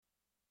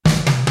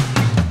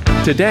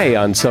Today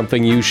on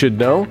Something You Should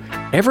Know,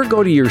 ever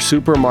go to your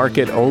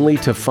supermarket only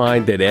to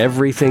find that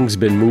everything's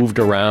been moved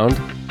around?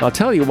 I'll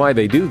tell you why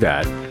they do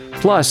that.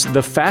 Plus,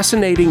 the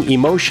fascinating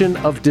emotion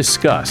of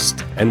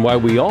disgust and why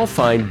we all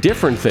find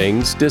different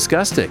things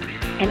disgusting.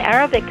 In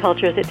Arabic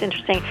cultures, it's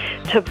interesting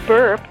to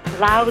burp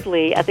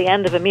loudly at the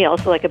end of a meal,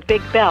 so like a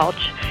big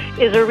belch,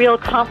 is a real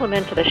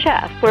compliment to the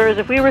chef. Whereas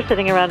if we were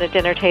sitting around a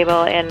dinner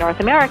table in North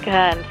America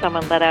and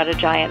someone let out a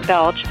giant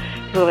belch,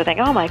 people would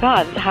think, oh my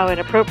God, how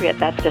inappropriate,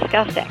 that's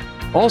disgusting.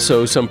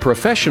 Also, some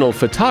professional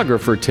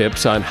photographer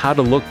tips on how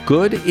to look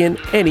good in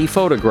any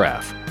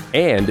photograph.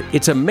 And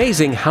it's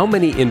amazing how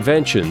many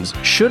inventions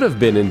should have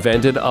been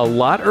invented a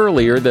lot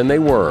earlier than they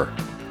were.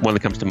 One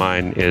that comes to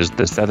mind is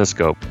the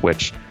stethoscope,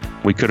 which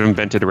we could have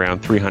invented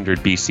around 300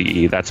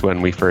 BCE. That's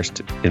when we first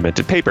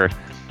invented paper.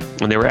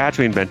 And they were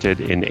actually invented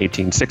in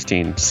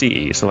 1816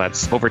 CE. So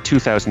that's over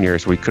 2,000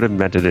 years. We could have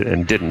invented it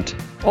and didn't.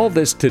 All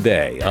this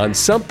today on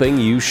Something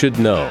You Should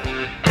Know.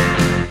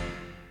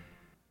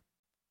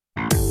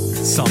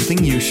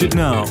 Something you should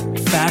know.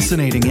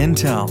 Fascinating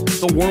intel,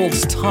 the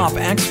world's top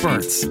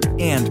experts,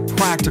 and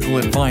practical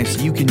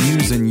advice you can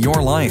use in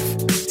your life.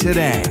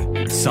 Today,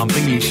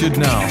 Something You Should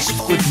Know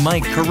with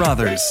Mike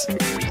Carruthers.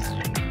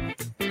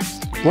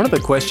 One of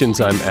the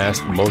questions I'm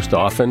asked most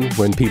often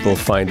when people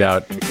find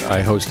out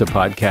I host a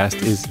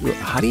podcast is,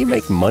 how do you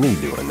make money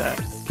doing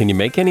that? Can you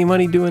make any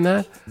money doing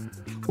that?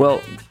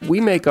 Well,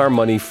 we make our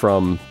money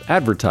from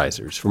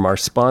advertisers, from our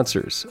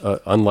sponsors,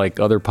 unlike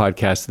other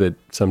podcasts that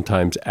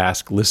sometimes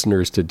ask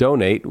listeners to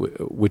donate,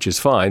 which is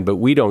fine, but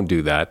we don't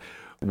do that.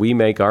 We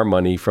make our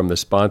money from the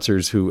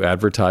sponsors who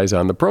advertise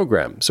on the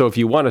program. So if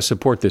you want to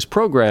support this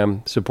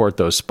program, support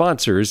those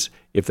sponsors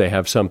if they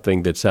have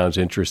something that sounds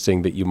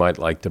interesting that you might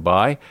like to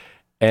buy,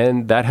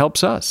 and that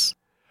helps us.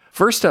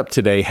 First up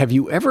today, have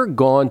you ever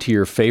gone to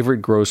your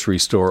favorite grocery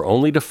store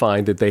only to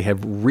find that they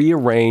have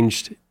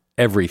rearranged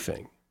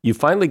everything? You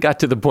finally got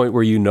to the point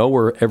where you know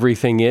where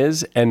everything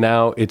is, and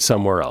now it's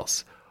somewhere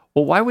else.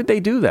 Well, why would they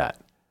do that?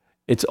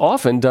 It's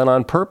often done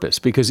on purpose,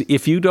 because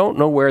if you don't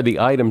know where the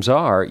items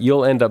are,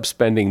 you'll end up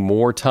spending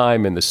more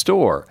time in the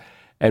store.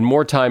 And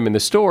more time in the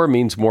store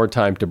means more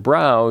time to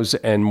browse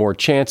and more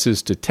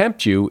chances to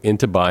tempt you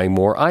into buying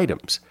more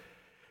items.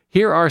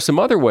 Here are some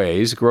other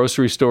ways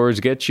grocery stores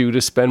get you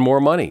to spend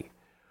more money.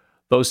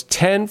 Those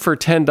 10 for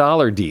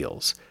 $10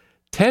 deals.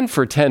 10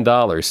 for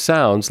 $10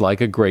 sounds like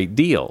a great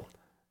deal.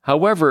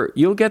 However,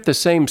 you'll get the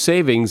same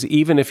savings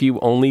even if you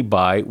only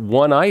buy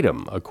one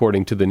item,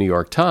 according to the New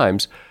York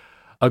Times.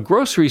 A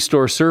grocery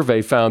store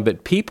survey found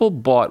that people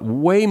bought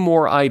way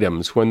more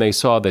items when they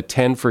saw the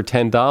 10 for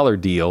 $10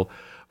 deal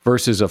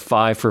versus a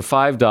 5 for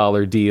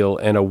 $5 deal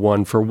and a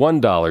 1 for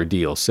 $1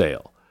 deal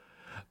sale.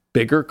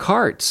 Bigger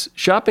carts.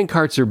 Shopping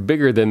carts are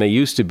bigger than they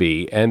used to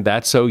be, and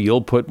that's so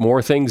you'll put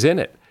more things in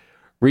it.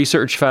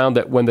 Research found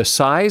that when the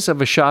size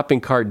of a shopping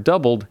cart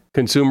doubled,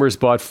 consumers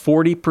bought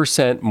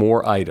 40%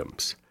 more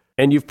items.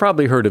 And you've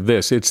probably heard of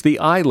this. It's the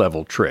eye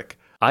level trick.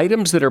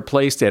 Items that are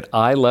placed at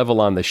eye level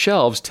on the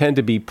shelves tend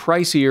to be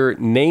pricier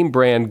name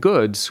brand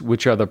goods,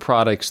 which are the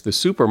products the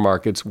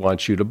supermarkets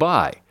want you to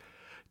buy.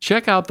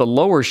 Check out the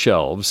lower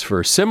shelves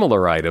for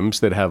similar items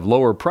that have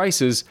lower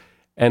prices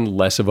and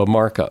less of a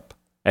markup.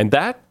 And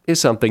that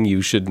is something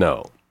you should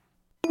know.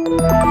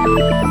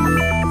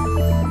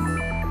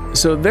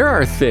 So there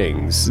are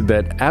things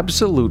that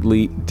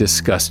absolutely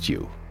disgust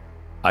you.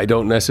 I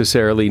don't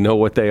necessarily know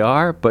what they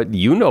are, but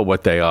you know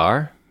what they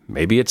are.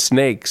 Maybe it's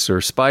snakes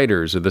or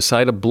spiders or the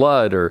sight of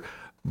blood or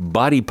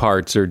body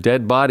parts or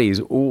dead bodies,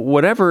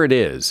 whatever it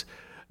is.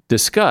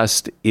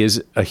 Disgust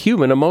is a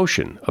human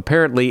emotion,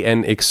 apparently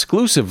an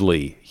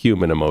exclusively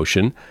human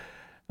emotion.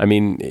 I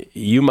mean,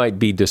 you might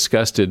be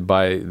disgusted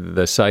by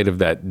the sight of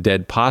that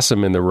dead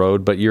possum in the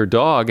road, but your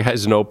dog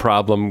has no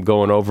problem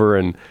going over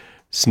and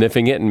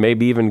sniffing it and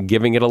maybe even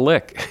giving it a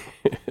lick.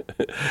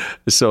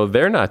 So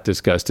they're not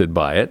disgusted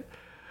by it.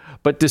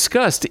 But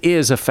disgust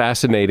is a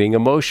fascinating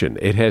emotion.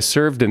 It has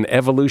served an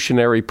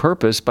evolutionary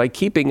purpose by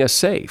keeping us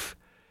safe.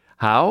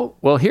 How?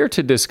 Well, here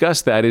to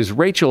discuss that is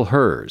Rachel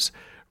Herz.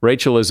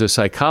 Rachel is a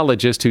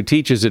psychologist who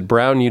teaches at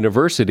Brown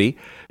University.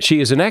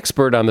 She is an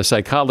expert on the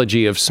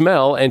psychology of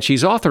smell, and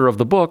she's author of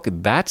the book,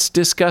 That's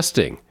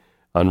Disgusting: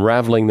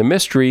 Unraveling the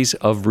Mysteries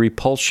of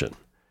Repulsion.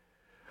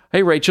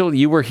 Hey, Rachel,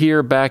 you were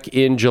here back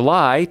in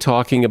July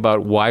talking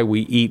about why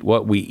we eat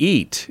what we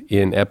eat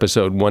in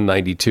episode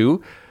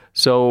 192.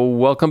 So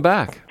welcome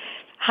back.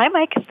 Hi,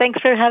 Mike. Thanks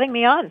for having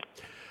me on.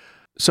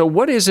 So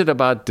what is it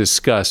about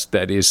disgust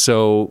that is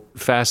so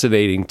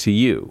fascinating to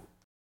you?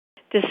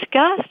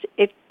 Disgust,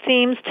 it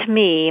seems to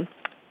me,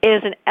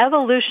 is an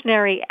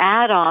evolutionary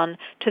add-on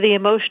to the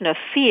emotion of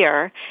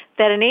fear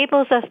that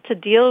enables us to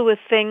deal with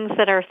things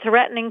that are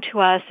threatening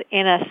to us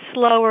in a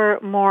slower,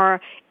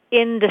 more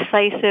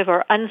indecisive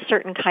or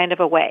uncertain kind of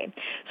a way.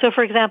 So,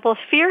 for example,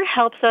 fear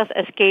helps us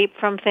escape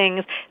from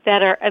things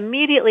that are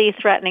immediately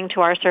threatening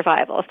to our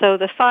survival. So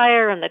the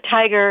fire and the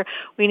tiger,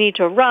 we need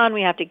to run,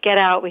 we have to get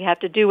out, we have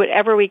to do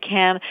whatever we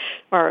can,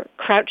 or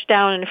crouch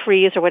down and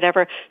freeze or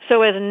whatever,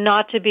 so as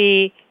not to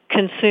be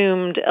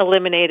consumed,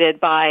 eliminated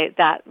by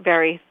that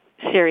very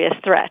serious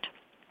threat.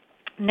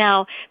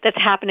 Now, that's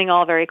happening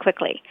all very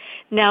quickly.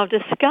 Now,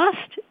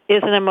 disgust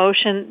is an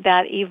emotion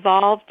that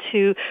evolved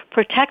to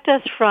protect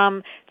us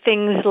from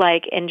things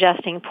like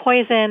ingesting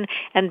poison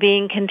and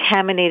being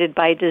contaminated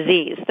by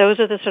disease.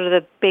 Those are the sort of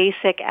the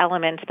basic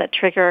elements that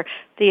trigger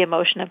the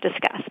emotion of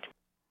disgust.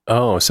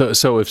 Oh,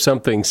 so if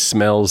something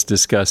smells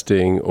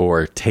disgusting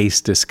or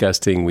tastes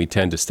disgusting, we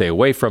tend to stay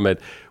away from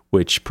it,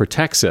 which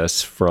protects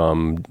us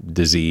from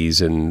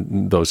disease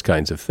and those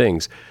kinds of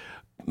things.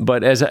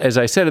 But as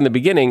I said in the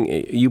beginning,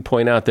 you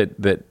point out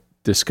that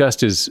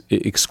disgust is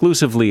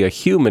exclusively a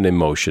human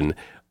emotion.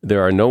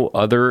 There are no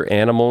other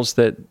animals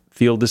that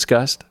feel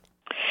disgust?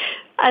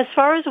 As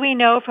far as we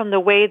know from the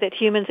way that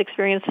humans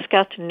experience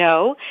disgust,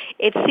 no.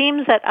 It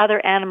seems that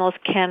other animals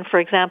can, for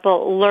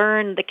example,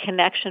 learn the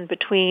connection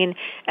between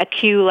a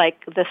cue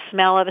like the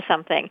smell of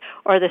something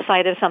or the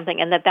sight of something,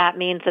 and that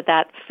means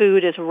that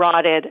food is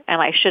rotted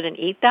and I shouldn't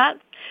eat that.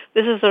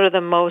 This is sort of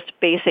the most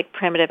basic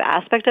primitive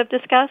aspect of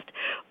disgust.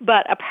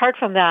 But apart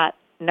from that,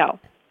 no.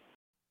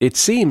 It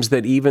seems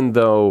that even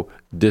though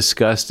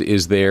disgust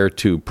is there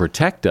to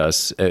protect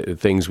us,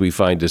 things we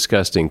find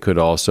disgusting could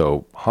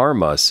also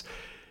harm us.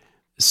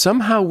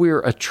 Somehow we're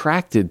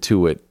attracted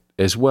to it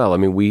as well. I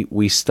mean,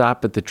 we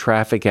stop at the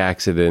traffic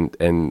accident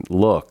and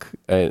look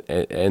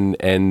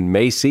and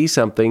may see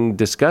something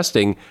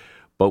disgusting,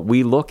 but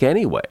we look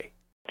anyway.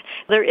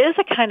 There is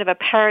a kind of a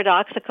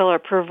paradoxical or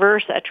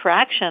perverse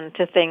attraction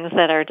to things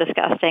that are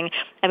disgusting.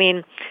 I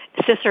mean,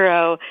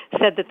 Cicero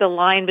said that the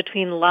line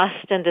between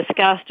lust and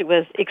disgust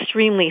was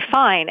extremely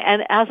fine.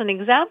 And as an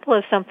example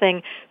of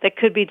something that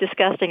could be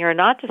disgusting or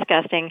not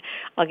disgusting,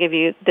 I'll give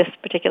you this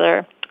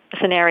particular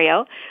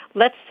scenario.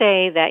 Let's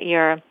say that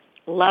your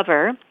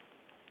lover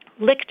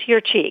licked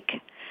your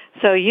cheek.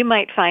 So you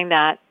might find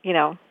that,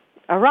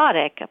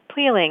 erotic,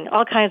 appealing,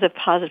 all kinds of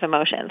positive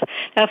emotions.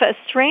 Now, if a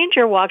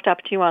stranger walked up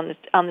to you on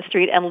the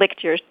street and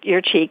licked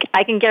your cheek,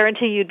 I can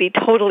guarantee you'd be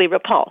totally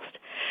repulsed.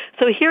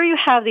 So here you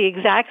have the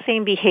exact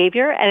same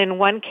behavior, and in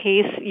one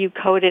case you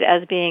code it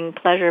as being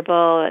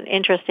pleasurable and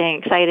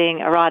interesting, exciting,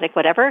 erotic,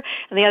 whatever.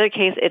 In the other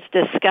case, it's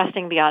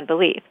disgusting beyond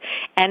belief.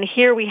 And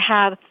here we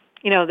have,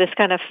 this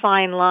kind of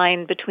fine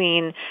line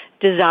between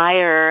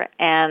desire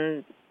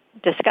and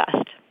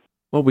disgust.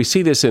 Well, we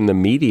see this in the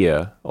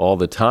media all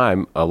the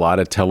time. A lot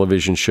of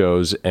television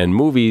shows and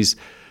movies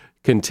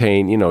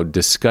contain,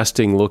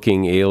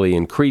 disgusting-looking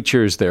alien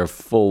creatures. They're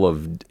full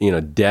of,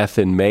 death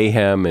and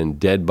mayhem and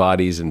dead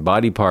bodies and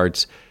body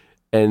parts,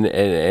 and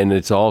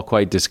it's all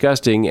quite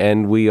disgusting,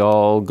 and we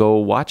all go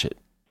watch it.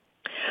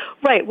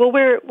 Right. Well,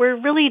 we're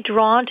really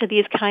drawn to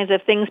these kinds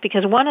of things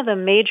because one of the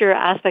major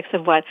aspects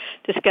of what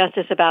disgust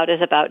is about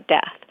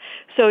death.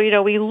 So,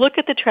 we look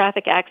at the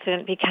traffic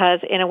accident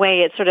because, in a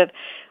way, it's sort of,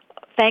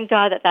 thank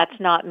God that that's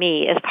not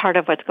me is part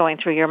of what's going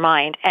through your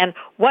mind. And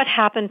what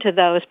happened to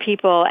those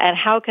people and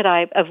how could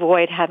I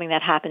avoid having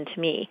that happen to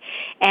me?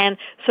 And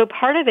so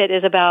part of it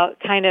is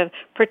about kind of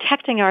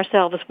protecting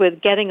ourselves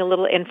with getting a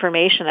little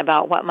information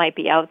about what might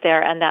be out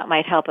there, and that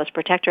might help us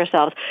protect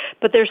ourselves.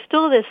 But there's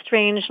still this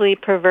strangely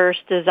perverse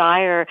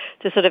desire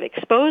to sort of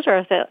expose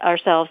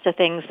ourselves to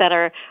things that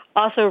are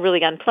also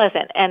really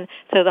unpleasant. And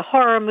so the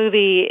horror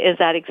movie is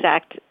that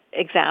exact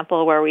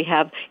example where we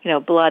have,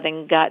 blood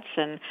and guts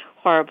and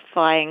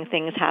horrifying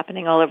things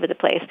happening all over the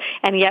place,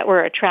 and yet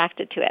we're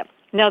attracted to it.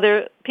 Now,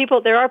 there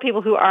are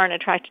people who aren't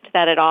attracted to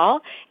that at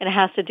all, and it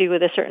has to do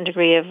with a certain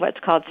degree of what's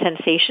called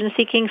sensation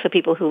seeking. So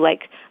people who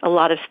like a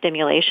lot of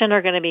stimulation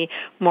are going to be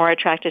more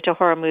attracted to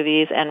horror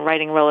movies and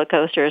riding roller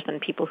coasters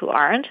than people who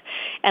aren't.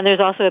 And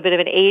there's also a bit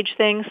of an age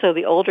thing. So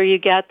the older you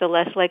get, the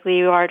less likely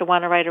you are to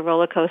want to ride a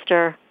roller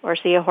coaster or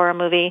see a horror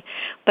movie.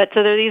 But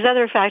so there are these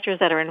other factors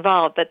that are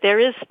involved. But there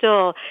is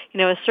still,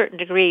 a certain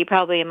degree,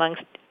 probably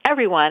amongst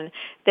everyone,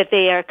 that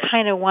they are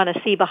kind of want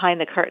to see behind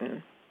the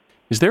curtain.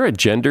 Is there a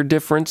gender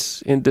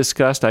difference in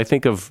disgust? I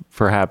think of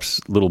perhaps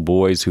little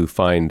boys who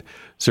find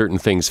certain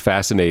things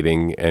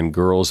fascinating and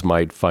girls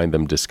might find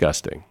them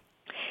disgusting.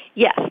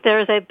 Yes,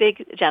 there's a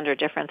big gender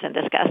difference in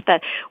disgust,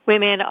 that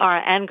women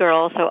and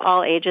girls, so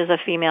all ages of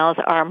females,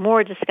 are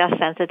more disgust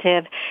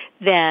sensitive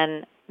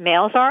than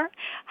males are.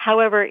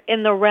 However,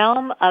 in the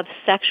realm of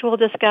sexual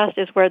disgust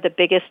is where the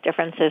biggest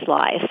differences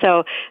lie.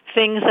 So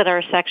things that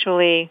are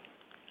sexually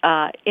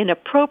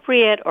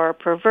inappropriate or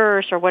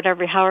perverse or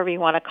however you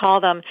want to call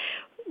them,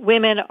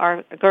 women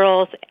or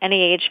girls,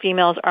 any age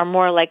females, are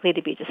more likely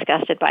to be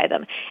disgusted by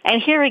them.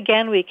 And here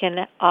again, we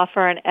can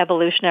offer an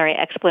evolutionary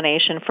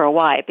explanation for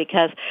why,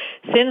 because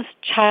since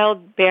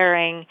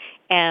childbearing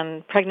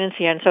and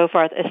pregnancy and so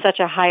forth is such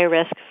a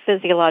high-risk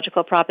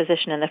physiological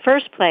proposition in the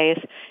first place,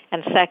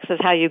 and sex is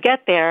how you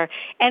get there,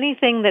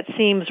 anything that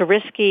seems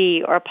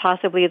risky or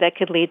possibly that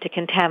could lead to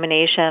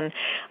contamination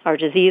or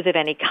disease of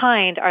any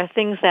kind are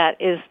things that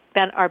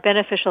are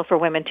beneficial for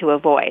women to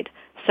avoid.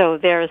 So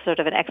there's sort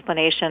of an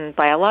explanation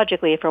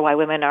biologically for why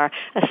women are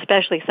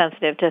especially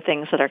sensitive to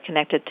things that are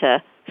connected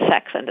to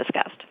sex and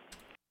disgust.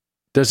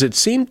 Does it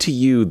seem to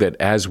you that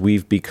as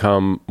we've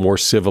become more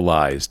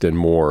civilized and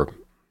more,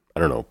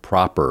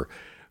 proper,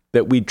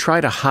 that we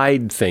try to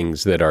hide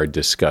things that are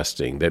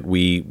disgusting, that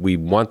we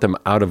want them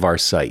out of our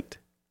sight?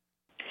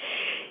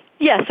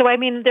 Yeah, so I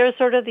mean, there's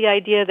sort of the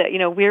idea that,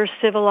 we're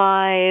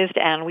civilized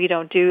and we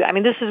don't do,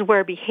 this is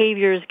where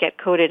behaviors get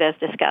coded as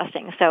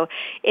disgusting. So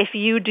if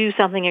you do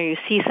something or you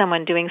see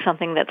someone doing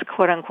something that's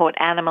quote unquote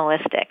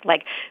animalistic,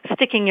 like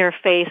sticking your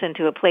face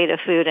into a plate of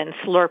food and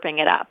slurping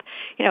it up,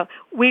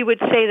 we would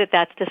say that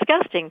that's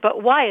disgusting.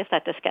 But why is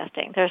that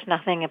disgusting? There's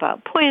nothing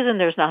about poison,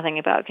 there's nothing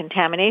about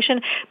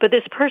contamination, but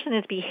this person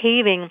is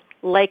behaving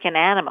like an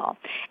animal.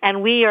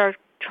 And we are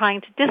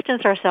trying to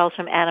distance ourselves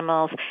from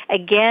animals,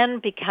 again,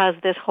 because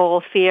this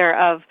whole fear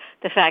of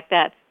the fact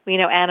that we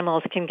know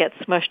animals can get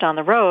smushed on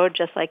the road,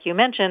 just like you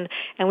mentioned,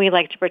 and we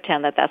like to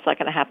pretend that that's not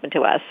going to happen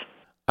to us.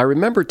 I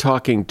remember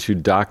talking to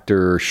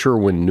Dr.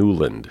 Sherwin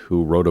Nuland,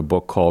 who wrote a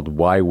book called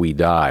Why We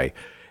Die,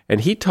 and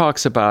he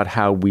talks about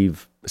how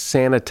we've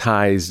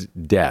sanitized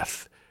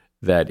death,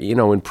 that,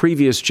 in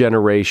previous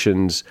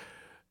generations,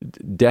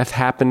 death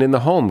happened in the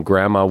home.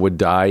 Grandma would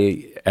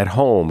die at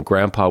home.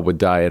 Grandpa would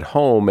die at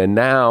home. And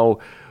now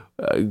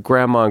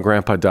grandma and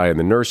grandpa die in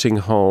the nursing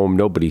home.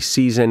 Nobody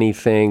sees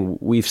anything.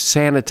 We've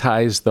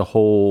sanitized the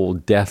whole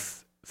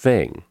death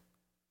thing.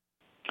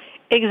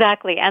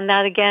 Exactly. And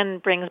that, again,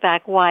 brings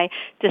back why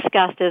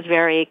disgust is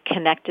very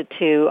connected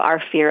to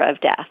our fear of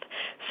death.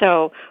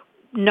 So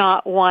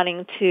not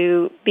wanting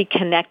to be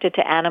connected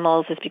to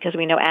animals is because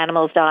we know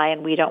animals die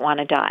and we don't want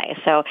to die.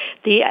 So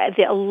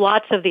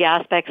lots of the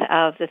aspects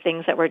of the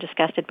things that we're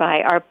disgusted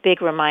by are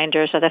big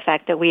reminders of the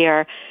fact that we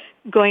are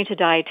going to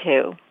die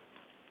too.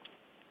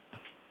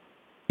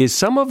 Is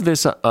some of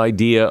this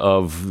idea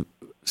of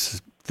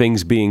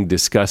things being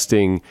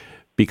disgusting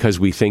because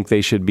we think they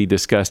should be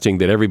disgusting,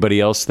 that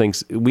everybody else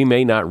thinks, we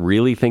may not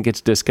really think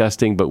it's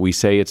disgusting, but we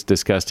say it's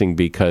disgusting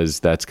because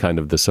that's kind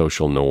of the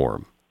social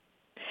norm?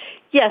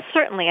 Yes,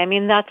 certainly.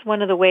 That's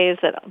one of the ways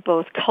that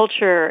both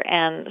culture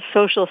and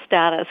social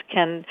status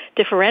can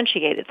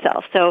differentiate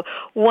itself. So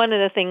one of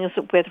the things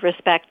with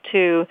respect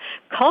to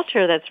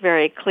culture that's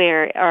very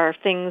clear are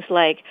things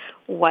like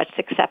what's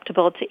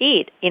acceptable to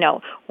eat.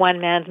 One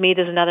man's meat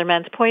is another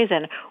man's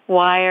poison.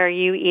 Why are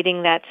you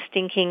eating that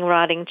stinking,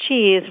 rotting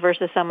cheese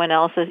versus someone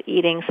else is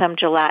eating some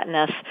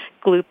gelatinous,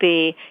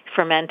 gloopy,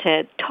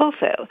 fermented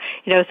tofu?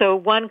 So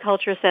one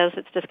culture says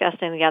it's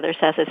disgusting, the other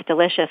says it's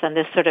delicious, and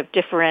this sort of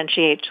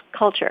differentiates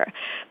culture.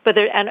 But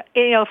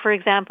for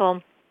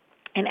example,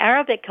 in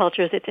Arabic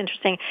cultures, it's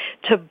interesting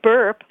to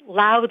burp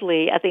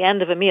loudly at the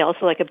end of a meal,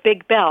 so like a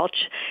big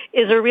belch,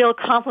 is a real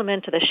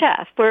compliment to the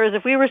chef. Whereas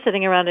if we were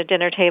sitting around a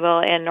dinner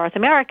table in North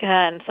America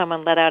and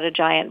someone let out a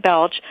giant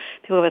belch,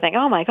 people would think,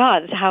 oh my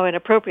God, how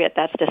inappropriate,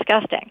 that's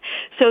disgusting.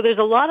 So there's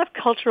a lot of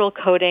cultural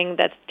coding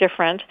that's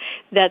different,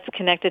 that's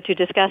connected to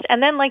disgust.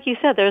 And then, like you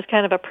said, there's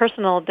kind of a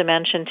personal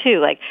dimension too.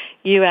 Like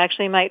you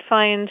actually might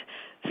find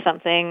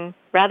something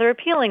rather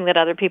appealing that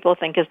other people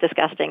think is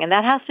disgusting. And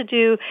that has to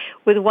do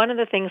with one of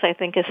the things I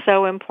think is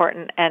so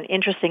important and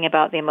interesting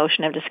about the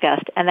emotion of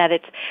disgust, and that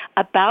it's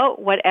about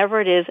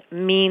whatever it is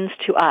means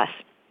to us.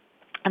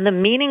 And the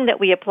meaning that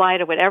we apply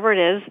to whatever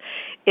it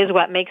is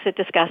what makes it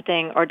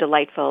disgusting or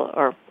delightful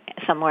or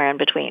somewhere in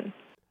between.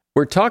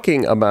 We're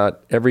talking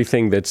about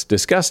everything that's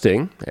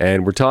disgusting,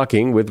 and we're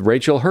talking with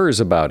Rachel Herz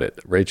about it.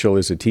 Rachel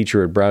is a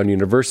teacher at Brown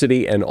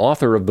University and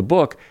author of the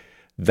book,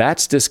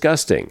 That's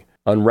Disgusting: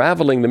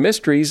 Unraveling the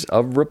Mysteries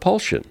of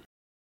Repulsion.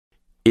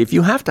 If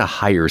you have to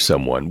hire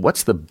someone,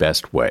 what's the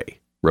best way?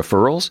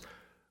 Referrals?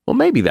 Well,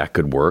 maybe that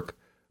could work.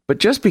 But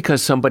just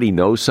because somebody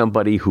knows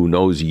somebody who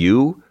knows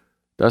you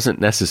doesn't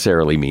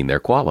necessarily mean they're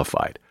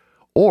qualified.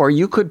 Or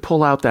you could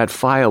pull out that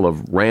file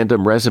of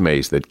random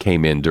resumes that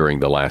came in during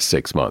the last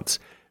 6 months.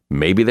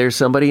 Maybe there's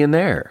somebody in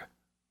there.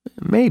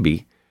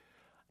 Maybe.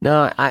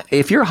 Now,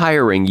 if you're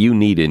hiring, you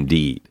need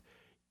Indeed.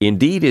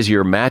 Indeed is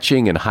your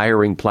matching and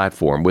hiring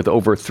platform with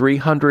over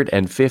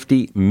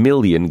 350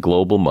 million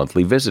global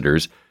monthly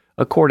visitors,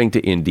 according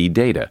to Indeed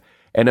data,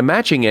 and a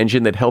matching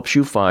engine that helps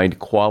you find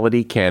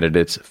quality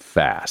candidates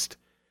fast.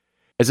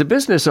 As a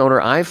business owner,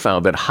 I've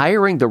found that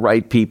hiring the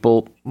right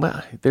people,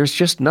 well, there's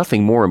just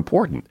nothing more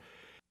important.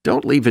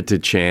 Don't leave it to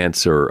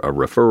chance or a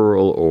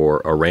referral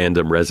or a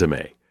random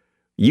resume.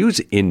 Use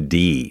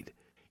Indeed.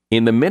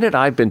 In the minute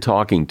I've been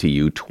talking to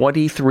you,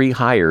 23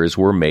 hires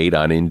were made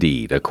on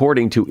Indeed,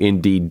 according to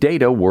Indeed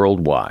data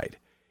worldwide.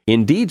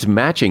 Indeed's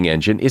matching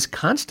engine is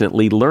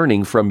constantly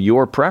learning from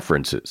your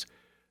preferences.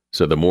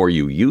 So the more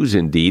you use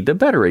Indeed, the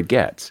better it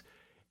gets.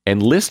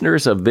 And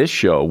listeners of this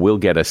show will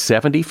get a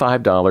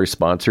 $75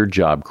 sponsored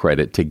job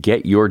credit to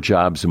get your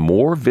jobs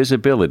more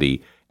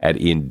visibility at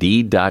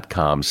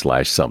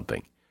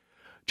Indeed.com/something.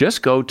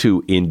 Just go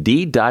to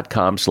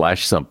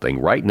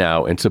Indeed.com/something right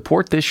now and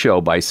support this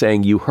show by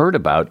saying you heard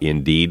about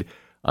Indeed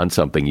on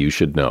Something You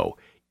Should Know.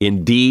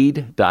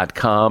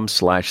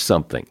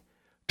 Indeed.com/something.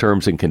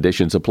 Terms and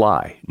conditions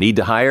apply. Need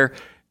to hire?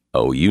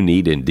 Oh, you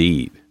need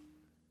Indeed.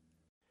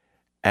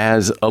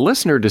 As a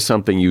listener to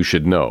Something You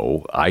Should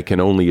Know, I can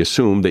only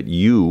assume that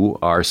you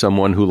are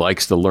someone who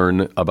likes to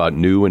learn about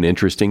new and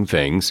interesting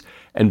things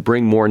and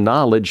bring more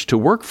knowledge to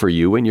work for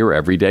you in your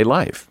everyday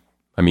life.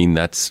 I mean,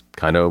 that's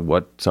kind of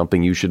what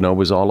Something You Should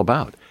Know is all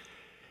about.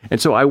 And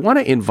so I want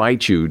to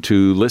invite you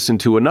to listen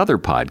to another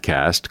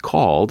podcast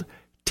called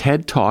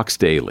TED Talks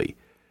Daily.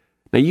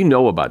 Now, you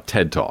know about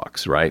TED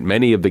Talks, right?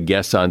 Many of the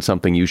guests on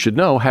Something You Should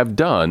Know have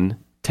done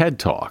TED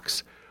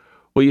Talks.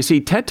 Well, you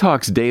see, TED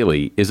Talks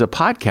Daily is a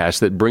podcast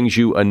that brings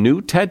you a new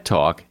TED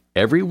Talk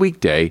every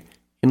weekday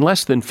in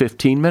less than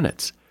 15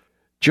 minutes.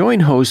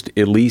 Join host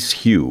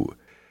Elise Hu.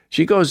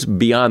 She goes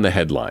beyond the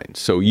headlines,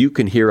 so you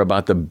can hear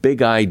about the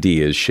big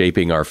ideas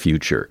shaping our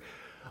future.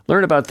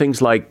 Learn about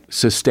things like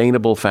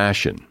sustainable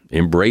fashion,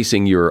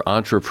 embracing your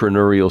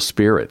entrepreneurial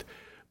spirit,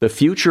 the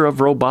future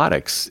of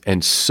robotics,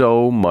 and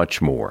so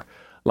much more.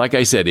 Like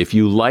I said, if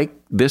you like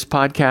this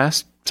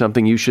podcast,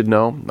 Something You Should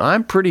Know,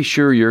 I'm pretty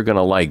sure you're going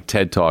to like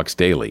TED Talks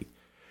Daily.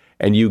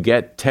 And you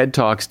get TED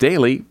Talks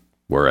Daily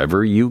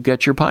wherever you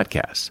get your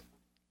podcasts.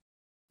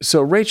 So,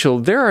 Rachel,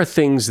 there are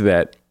things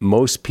that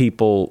most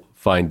people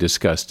find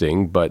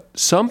disgusting, but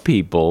some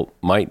people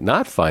might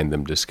not find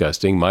them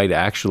disgusting, might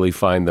actually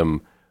find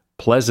them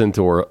pleasant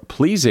or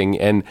pleasing,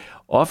 and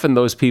often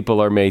those people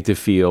are made to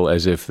feel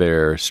as if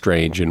they're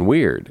strange and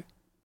weird.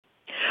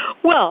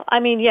 Well,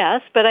 I mean,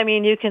 yes, but I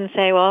mean, you can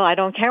say, well, I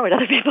don't care what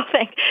other people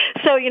think.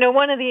 So,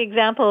 one of the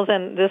examples,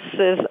 and this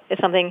is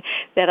something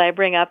that I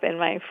bring up in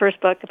my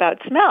first book about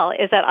smell,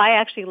 is that I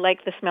actually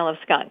like the smell of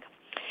skunk.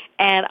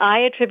 And I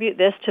attribute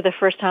this to the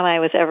first time I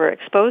was ever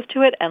exposed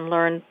to it and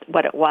learned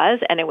what it was,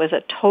 and it was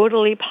a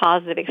totally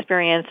positive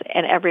experience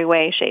in every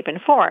way, shape,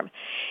 and form.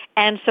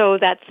 And so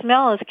that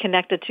smell is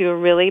connected to a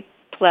really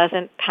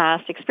pleasant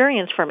past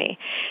experience for me.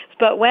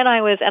 But when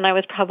I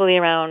was probably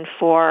around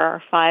 4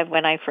 or 5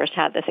 when I first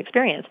had this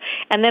experience.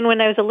 And then when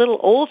I was a little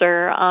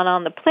older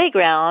on the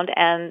playground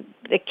and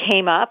it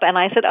came up and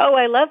I said, oh,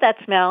 I love that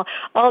smell,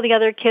 all the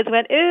other kids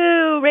went,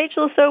 ooh,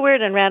 Rachel's so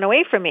weird, and ran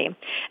away from me.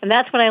 And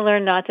that's when I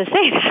learned not to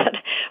say that.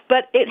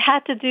 But it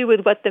had to do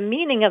with what the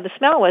meaning of the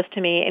smell was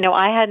to me.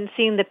 I hadn't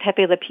seen the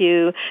Pepe Le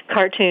Pew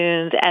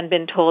cartoons and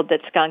been told that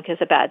skunk is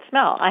a bad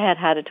smell. I had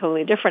had a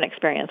totally different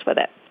experience with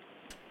it.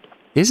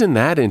 Isn't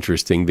that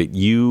interesting that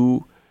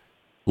you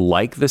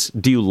like this?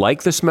 Do you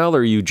like the smell,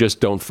 or you just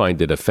don't find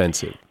it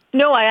offensive?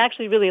 No, I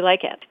actually really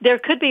like it. There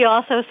could be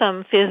also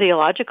some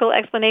physiological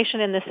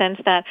explanation in the sense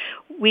that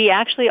we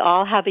actually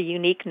all have a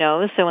unique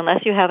nose. So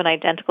unless you have an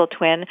identical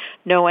twin,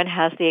 no one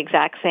has the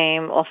exact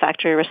same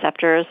olfactory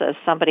receptors as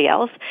somebody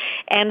else.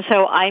 And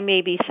so I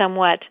may be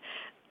somewhat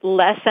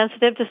less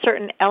sensitive to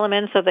certain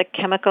elements of the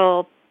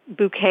chemical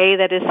bouquet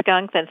that is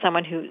skunk than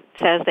someone who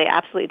says they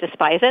absolutely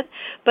despise it.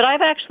 But I've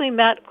actually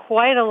met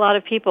quite a lot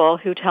of people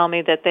who tell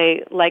me that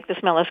they like the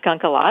smell of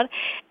skunk a lot.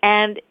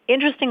 And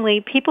interestingly,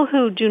 people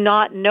who do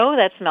not know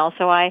that smell,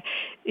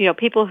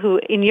 people who,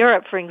 in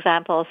Europe, for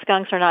example,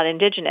 skunks are not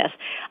indigenous.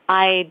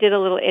 I did a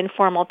little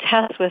informal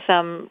test with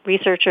some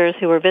researchers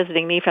who were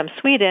visiting me from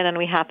Sweden, and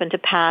we happened to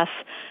pass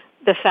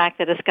the fact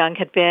that a skunk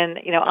had been,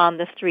 on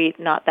the street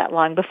not that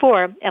long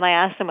before, and I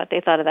asked them what they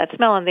thought of that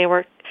smell, and they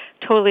were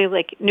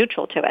totally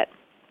neutral to it.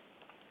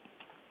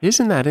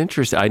 Isn't that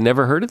interesting? I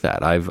never heard of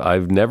that.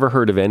 I've never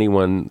heard of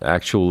anyone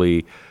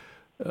actually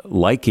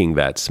liking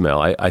that smell.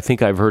 I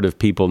think I've heard of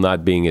people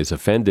not being as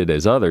offended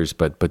as others,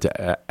 but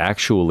to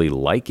actually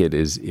like it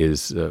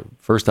is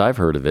first I've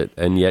heard of it,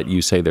 and yet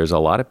you say there's a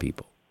lot of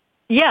people.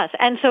 Yes,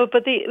 and so,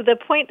 but the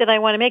point that I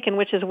want to make, and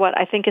which is what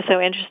I think is so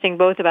interesting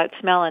both about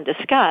smell and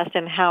disgust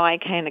and how I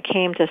kind of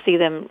came to see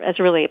them as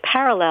really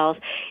parallels,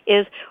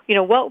 is,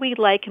 what we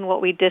like and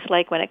what we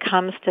dislike when it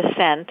comes to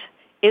scent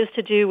is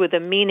to do with the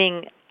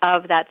meaning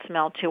of that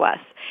smell to us.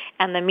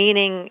 And the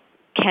meaning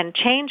can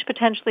change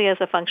potentially as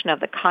a function of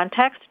the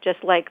context,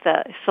 just like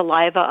the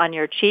saliva on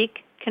your cheek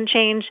can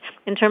change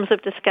in terms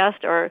of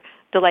disgust or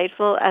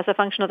delightful as a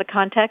function of the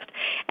context.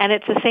 And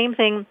it's the same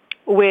thing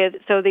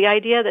so the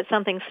idea that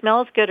something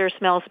smells good or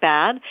smells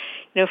bad,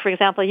 for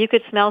example, you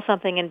could smell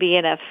something and be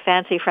in a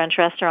fancy French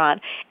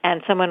restaurant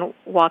and someone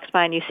walks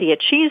by and you see a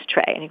cheese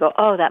tray and you go,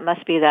 oh, that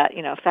must be that,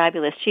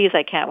 fabulous cheese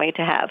I can't wait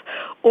to have.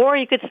 Or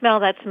you could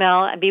smell that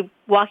smell and be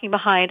walking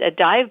behind a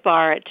dive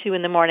bar at 2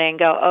 a.m. and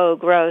go, oh,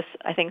 gross,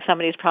 I think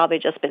somebody's probably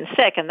just been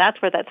sick, and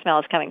that's where that smell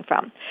is coming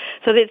from.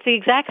 So it's the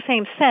exact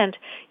same scent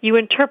you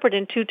interpret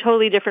in 2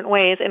 totally different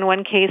ways. In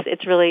one case,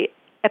 it's really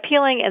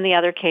appealing. In the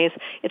other case,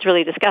 it's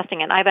really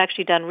disgusting. And I've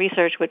actually done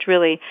research which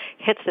really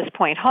hits this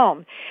point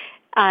home.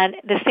 And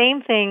the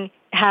same thing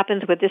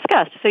happens with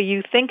disgust. So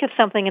you think of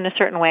something in a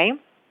certain way,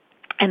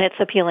 and it's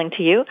appealing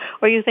to you,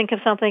 or you think of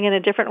something in a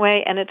different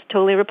way, and it's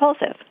totally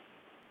repulsive.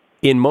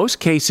 In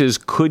most cases,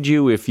 could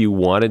you, if you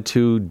wanted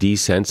to,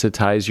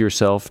 desensitize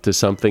yourself to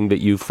something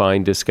that you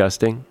find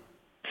disgusting?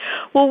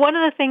 Well, one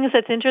of the things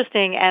that's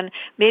interesting, and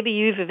maybe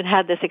you've even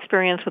had this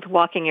experience with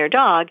walking your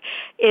dog,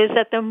 is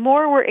that the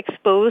more we're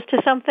exposed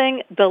to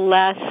something, the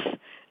less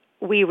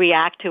we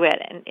react to it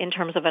in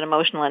terms of an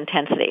emotional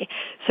intensity.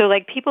 So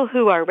people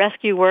who are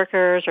rescue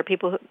workers or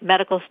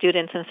medical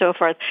students and so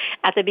forth,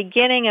 at the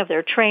beginning of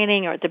their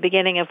training or at the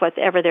beginning of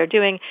whatever they're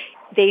doing,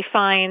 they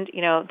find,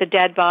 the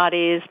dead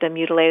bodies, the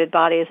mutilated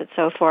bodies and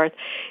so forth.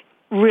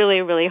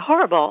 really, really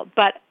horrible.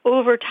 But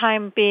over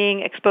time being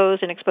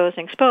exposed and exposed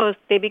and exposed,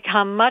 they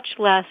become much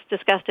less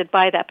disgusted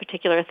by that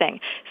particular thing.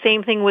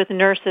 Same thing with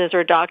nurses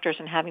or doctors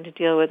and having to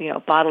deal with,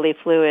 bodily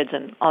fluids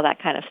and all that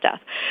kind of stuff.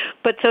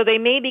 But so they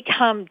may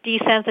become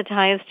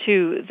desensitized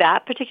to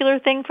that particular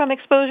thing from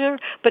exposure,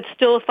 but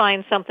still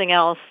find something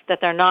else that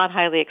they're not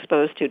highly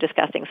exposed to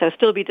disgusting. So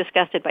still be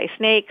disgusted by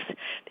snakes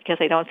because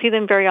they don't see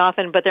them very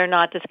often, but they're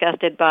not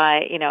disgusted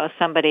by,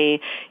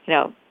 somebody,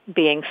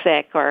 being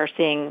sick or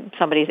seeing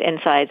somebody's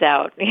insides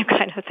out,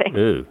 kind of thing.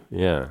 Ooh,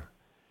 yeah.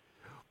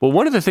 Well,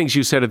 one of the things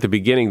you said at the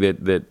beginning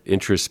that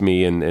interests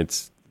me, and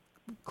it's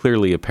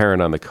clearly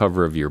apparent on the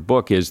cover of your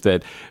book, is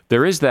that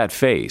there is that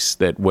face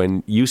that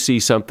when you see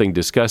something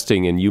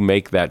disgusting and you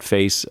make that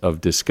face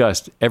of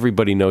disgust,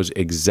 everybody knows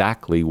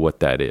exactly what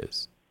that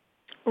is.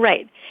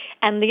 Right.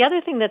 And the other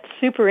thing that's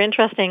super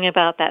interesting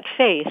about that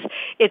face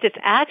is it's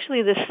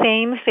actually the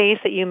same face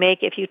that you make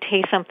if you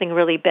taste something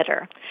really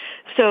bitter.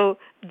 So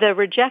the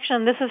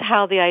rejection, this is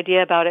how the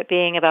idea about it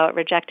being about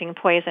rejecting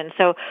poison.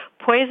 So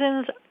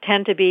poisons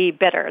tend to be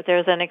bitter.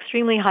 There's an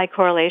extremely high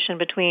correlation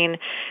between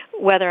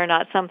whether or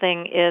not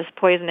something is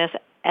poisonous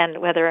and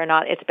whether or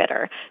not it's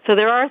bitter. So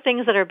there are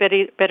things that are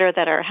bitter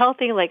that are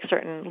healthy, like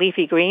certain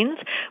leafy greens,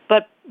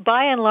 but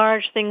by and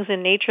large, things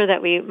in nature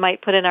that we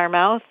might put in our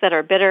mouth that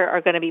are bitter are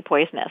going to be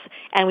poisonous.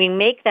 And we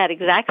make that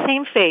exact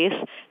same face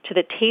to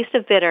the taste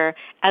of bitter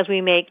as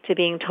we make to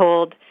being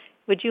told,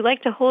 would you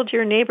like to hold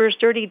your neighbor's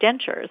dirty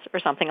dentures, or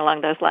something along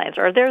those lines,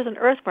 or there's an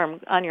earthworm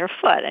on your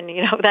foot, and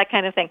that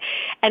kind of thing.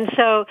 And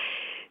so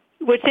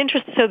what's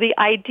interesting, so the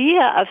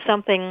idea of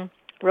something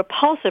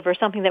repulsive or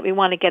something that we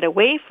want to get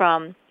away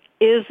from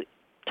is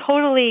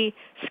totally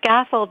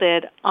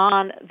scaffolded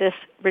on this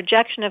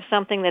rejection of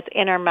something that's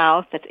in our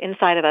mouth, that's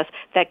inside of us,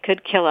 that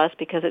could kill us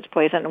because it's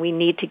poison, and we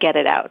need to get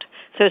it out.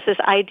 So it's this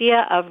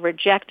idea of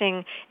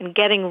rejecting and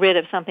getting rid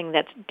of something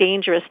that's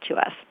dangerous to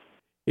us.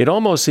 It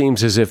almost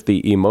seems as if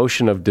the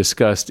emotion of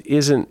disgust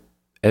isn't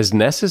as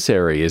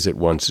necessary as it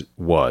once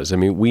was. I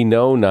mean, we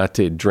know not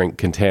to drink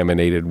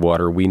contaminated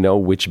water. We know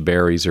which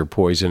berries are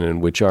poison and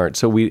which aren't.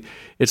 So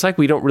it's like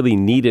we don't really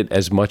need it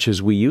as much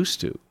as we used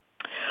to.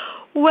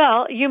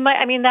 Well,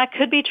 that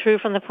could be true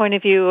from the point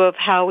of view of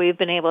how we've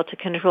been able to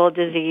control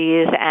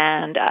disease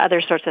and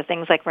other sorts of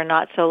things, like we're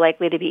not so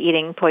likely to be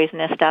eating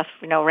poisonous stuff,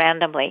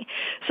 randomly.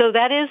 So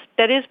that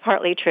is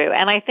partly true.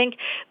 And I think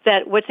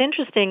that what's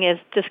interesting is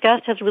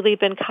disgust has really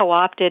been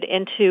co-opted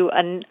into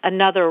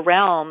another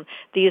realm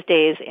these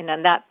days,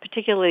 and that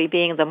particularly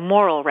being the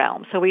moral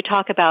realm. So we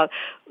talk about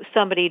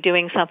somebody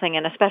doing something,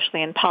 and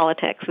especially in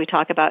politics, we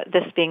talk about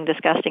this being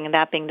disgusting and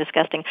that being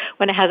disgusting,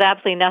 when it has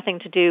absolutely nothing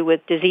to do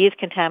with disease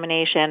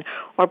contamination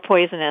or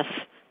poisonous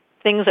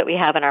things that we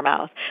have in our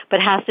mouth,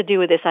 but has to do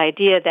with this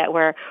idea that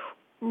we're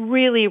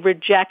really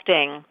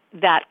rejecting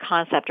that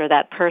concept or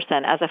that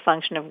person as a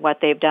function of what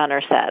they've done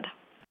or said.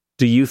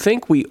 Do you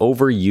think we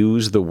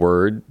overuse the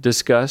word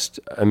disgust?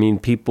 I mean,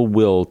 people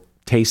will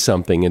taste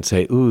something and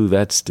say, ooh,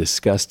 that's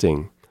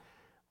disgusting.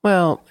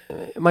 Well,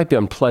 it might be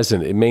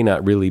unpleasant. It may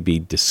not really be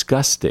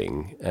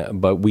disgusting,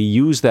 but we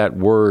use that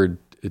word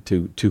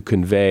to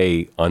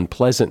convey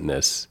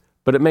unpleasantness,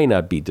 but it may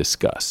not be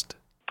disgust.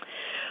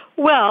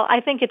 Well, I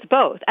think it's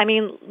both. I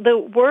mean, the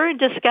word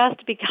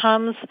disgust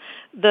becomes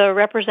the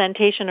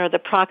representation or the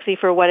proxy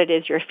for what it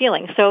is you're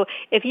feeling. So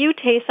if you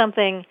taste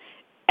something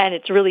and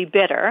it's really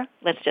bitter,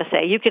 let's just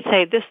say, you could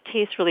say this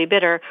tastes really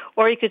bitter,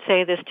 or you could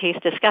say this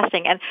tastes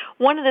disgusting. And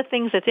one of the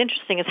things that's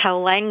interesting is how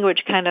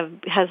language kind of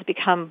has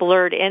become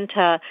blurred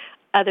into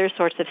other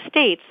sorts of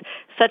states,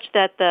 such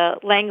that the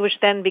language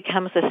then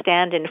becomes a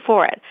stand-in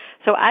for it.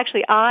 So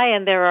actually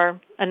there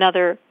are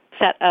another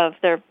set of,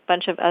 there are a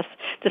bunch of us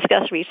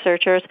disgust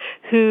researchers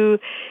who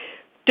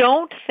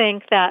don't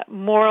think that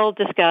moral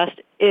disgust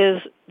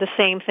is the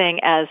same thing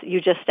as you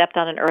just stepped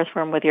on an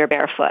earthworm with your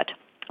bare foot.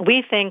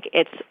 We think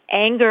it's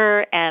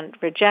anger and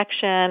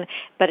rejection,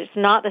 but it's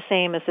not the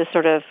same as this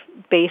sort of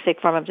basic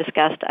form of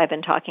disgust I've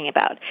been talking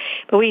about.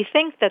 But we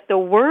think that the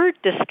word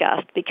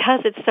disgust,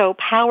 because it's so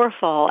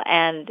powerful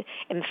and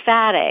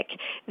emphatic,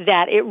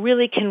 that it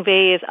really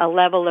conveys a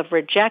level of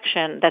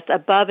rejection that's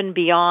above and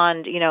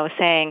beyond,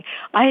 saying,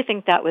 I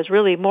think that was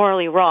really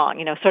morally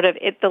wrong.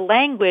 The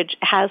language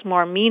has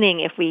more meaning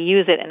if we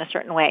use it in a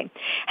certain way.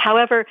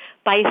 However,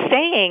 by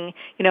saying,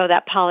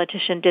 that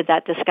politician did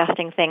that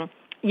disgusting thing,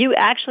 you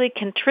actually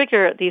can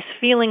trigger these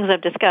feelings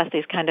of disgust,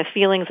 these kind of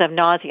feelings of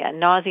nausea.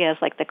 Nausea is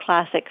like the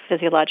classic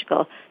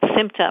physiological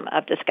symptom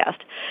of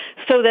disgust.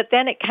 So that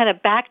then it kind of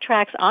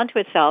backtracks onto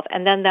itself,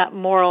 and then that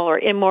moral or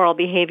immoral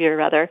behavior,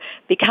 rather,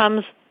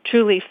 becomes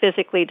truly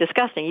physically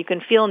disgusting. You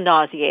can feel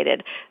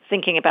nauseated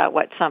thinking about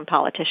what some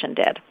politician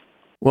did.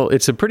 Well,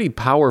 it's a pretty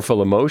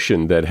powerful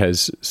emotion that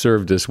has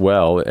served us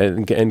well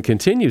and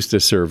continues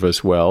to serve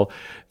us well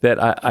that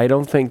I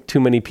don't think too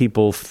many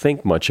people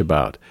think much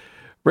about.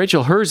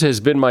 Rachel Herz has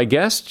been my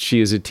guest. She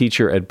is a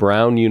teacher at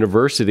Brown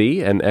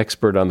University, an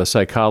expert on the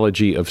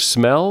psychology of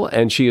smell,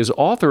 and she is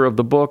author of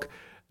the book,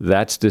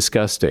 That's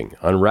Disgusting,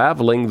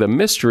 Unraveling the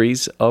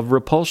Mysteries of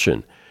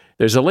Repulsion.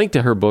 There's a link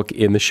to her book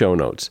in the show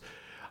notes.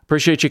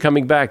 Appreciate you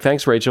coming back.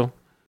 Thanks, Rachel.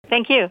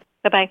 Thank you.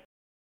 Bye-bye.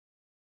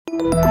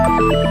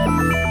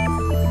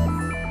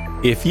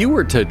 If you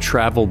were to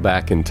travel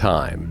back in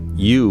time,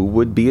 you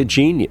would be a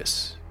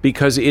genius,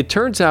 because it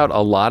turns out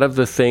a lot of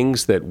the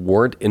things that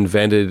weren't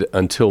invented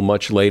until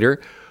much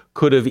later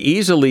could have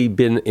easily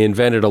been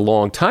invented a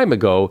long time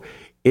ago.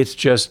 It's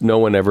just no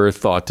one ever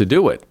thought to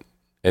do it.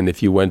 And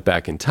if you went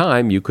back in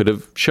time, you could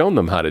have shown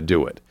them how to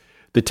do it.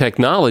 The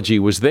technology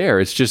was there.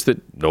 It's just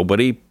that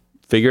nobody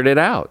figured it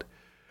out.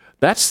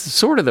 That's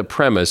sort of the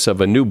premise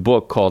of a new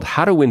book called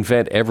How to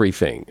Invent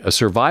Everything, a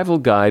survival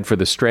guide for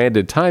the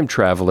stranded time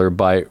traveler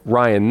by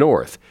Ryan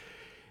North.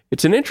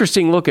 It's an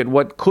interesting look at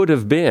what could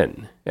have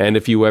been, and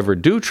if you ever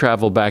do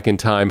travel back in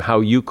time, how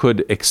you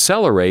could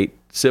accelerate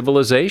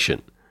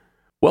civilization.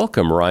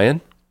 Welcome,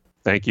 Ryan.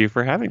 Thank you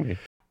for having me.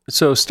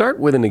 So start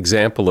with an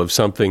example of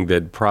something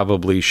that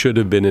probably should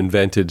have been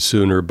invented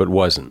sooner but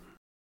wasn't.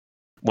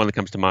 One that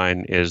comes to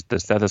mind is the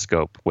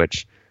stethoscope,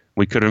 which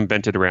we could have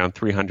invented around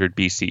 300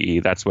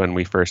 BCE. That's when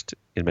we first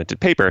invented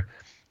paper.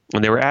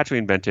 And they were actually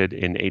invented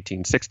in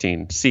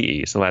 1816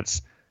 CE. So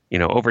that's,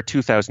 over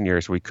 2,000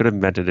 years. We could have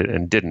invented it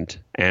and didn't.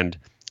 And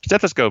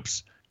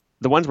stethoscopes,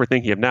 the ones we're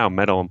thinking of now,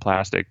 metal and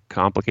plastic,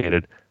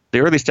 complicated. The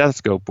early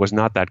stethoscope was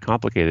not that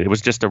complicated. It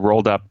was just a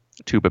rolled up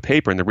tube of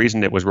paper. And the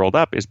reason it was rolled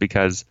up is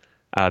because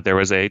there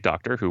was a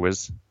doctor who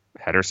was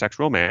a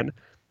heterosexual man,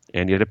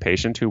 and he had a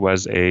patient who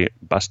was a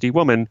busty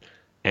woman,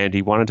 and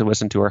he wanted to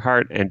listen to her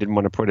heart and didn't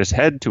want to put his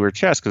head to her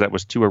chest because that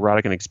was too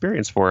erotic an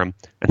experience for him.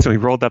 And so he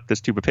rolled up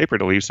this tube of paper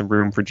to leave some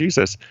room for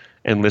Jesus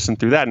and listened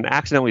through that, and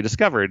accidentally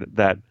discovered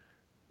that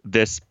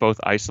this both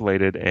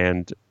isolated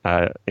and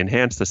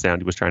enhanced the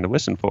sound he was trying to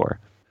listen for.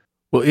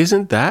 Well,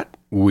 isn't that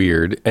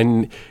weird?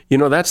 And,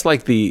 that's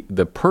like the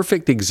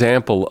perfect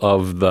example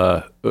of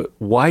the,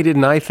 why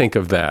didn't I think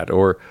of that?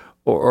 Or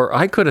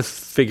I could have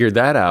figured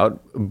that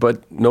out,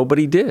 but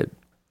nobody did.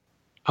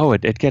 Oh,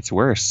 it gets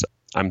worse.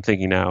 I'm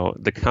thinking now,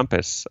 the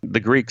compass. The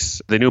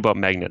Greeks, they knew about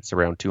magnets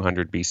around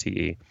 200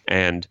 BCE,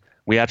 and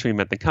we actually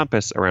invent the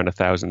compass around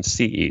 1000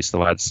 CE.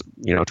 So that's,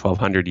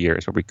 1200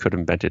 years where we could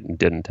invent it and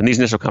didn't. And these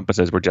initial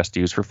compasses were just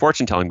used for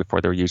fortune telling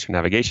before they were used for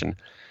navigation.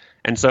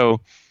 And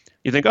so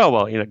you think,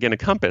 again, a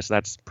compass,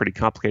 that's pretty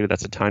complicated.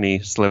 That's a tiny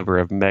sliver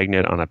of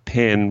magnet on a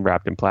pin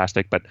wrapped in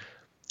plastic. But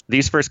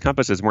these first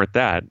compasses weren't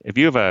that. If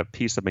you have a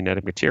piece of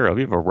magnetic material, if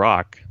you have a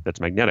rock that's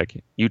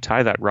magnetic, you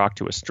tie that rock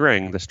to a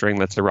string. The string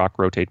lets the rock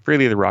rotate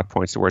freely. The rock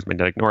points towards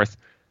magnetic north.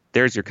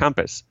 There's your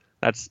compass.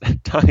 That's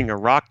tying a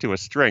rock to a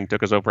string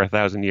took us over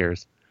 1,000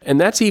 years.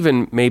 And that's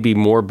even maybe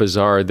more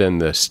bizarre than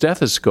the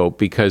stethoscope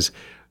because,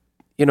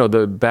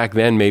 back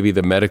then maybe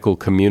the medical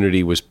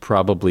community was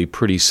probably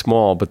pretty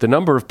small, but the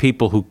number of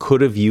people who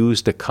could have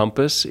used a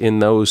compass in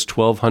those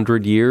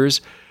 1,200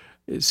 years,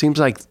 it seems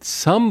like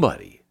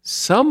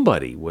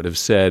somebody would have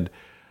said,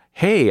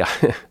 hey,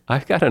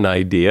 I've got an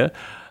idea,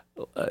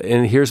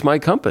 and here's my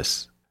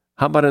compass.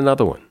 How about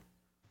another one?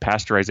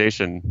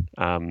 Pasteurization.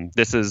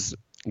 This is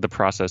the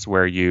process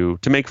where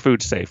to make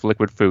food safe,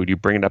 liquid food, you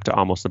bring it up to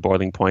almost the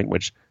boiling point,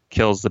 which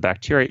kills the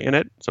bacteria in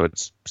it, so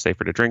it's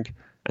safer to drink,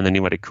 and then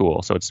you let it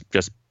cool. So it's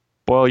just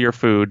boil your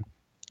food,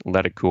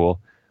 let it cool.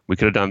 We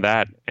could have done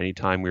that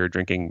anytime we were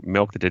drinking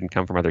milk that didn't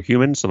come from other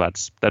humans. So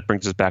that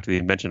brings us back to the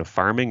invention of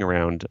farming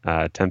around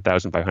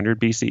 10,500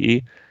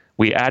 BCE.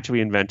 We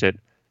actually invented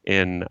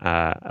in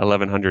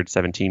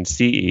 1117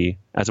 CE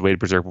as a way to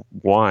preserve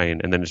wine,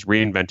 and then it's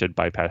reinvented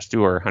by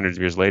Pasteur hundreds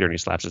of years later, and he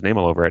slaps his name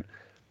all over it.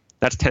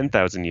 That's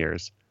 10,000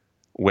 years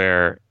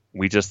where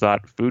we just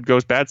thought food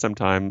goes bad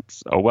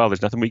sometimes. Oh, well,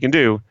 there's nothing we can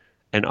do.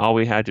 And all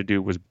we had to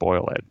do was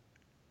boil it.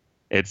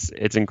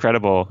 It's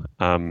incredible.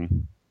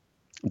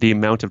 The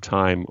amount of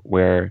time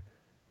where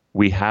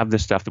we have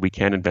this stuff that we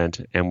can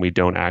invent and we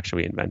don't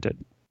actually invent it.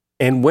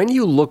 And when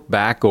you look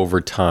back over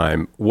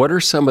time, what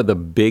are some of the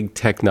big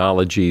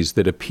technologies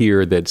that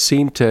appear that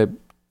seem to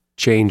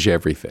change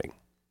everything?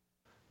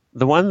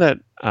 The one that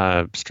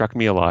struck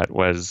me a lot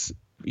was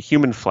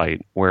human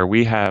flight, where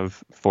we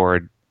have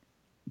for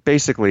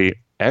basically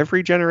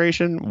every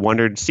generation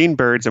seen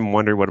birds and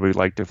wondered what it would be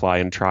like to fly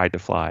and tried to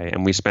fly.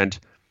 And we spent,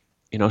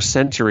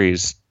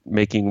 centuries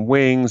making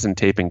wings and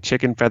taping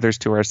chicken feathers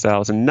to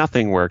ourselves, and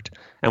nothing worked.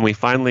 And we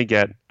finally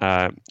get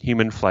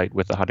human flight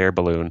with the hot air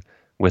balloon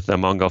with the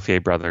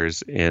Montgolfier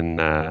brothers in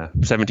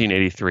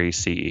 1783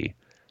 CE.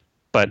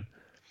 But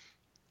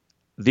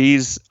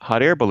these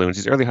hot air balloons,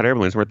 these early hot air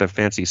balloons, weren't the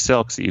fancy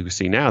silks that you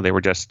see now. They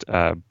were just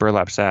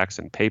burlap sacks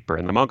and paper.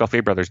 And the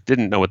Montgolfier brothers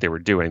didn't know what they were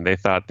doing. They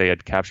thought they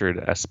had captured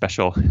a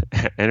special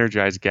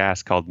energized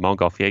gas called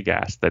Montgolfier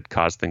gas that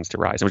caused things to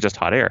rise. It was just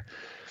hot air.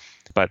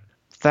 But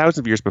thousands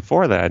of years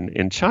before that,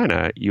 in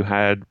China, you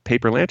had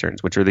paper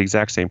lanterns, which are the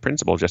exact same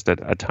principle, just at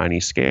a tiny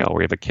scale,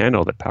 where you have a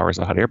candle that powers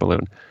a hot air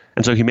balloon.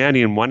 And so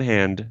humanity, in one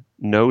hand,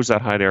 knows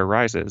that hot air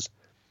rises,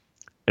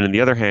 and in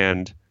the other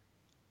hand,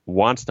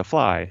 wants to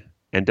fly,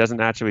 and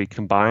doesn't actually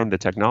combine the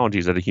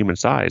technologies at a human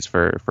size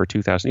for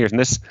 2,000 years. And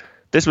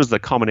this was the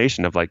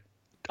culmination of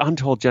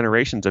untold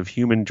generations of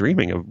human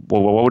dreaming of,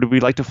 well, what would we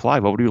like to fly?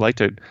 What would we like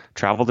to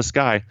travel the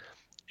sky?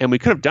 And we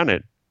could have done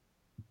it,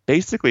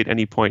 basically at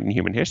any point in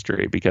human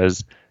history,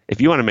 because if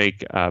you want to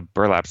make a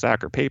burlap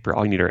sack or paper,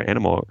 all you need are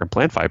animal or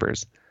plant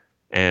fibers.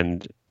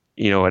 And,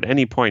 at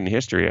any point in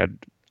history,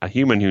 a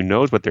human who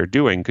knows what they're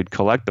doing could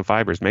collect the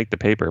fibers, make the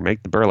paper,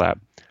 make the burlap,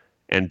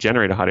 and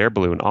generate a hot air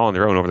balloon all on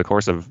their own over the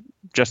course of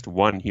just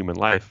one human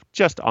life,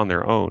 just on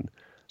their own.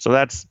 So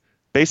that's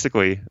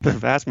basically the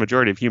vast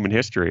majority of human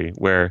history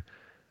where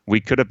we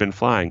could have been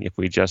flying if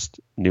we just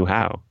knew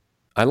how.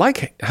 I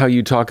like how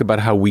you talk about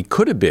how we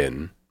could have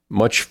been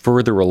much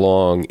further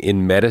along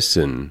in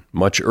medicine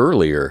much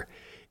earlier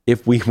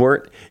if we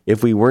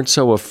weren't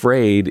so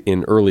afraid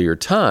in earlier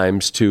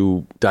times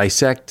to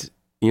dissect,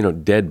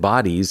 dead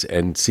bodies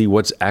and see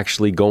what's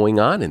actually going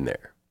on in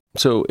there.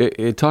 So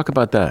talk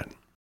about that.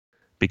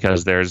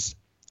 Because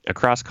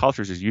across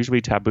cultures, there's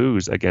usually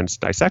taboos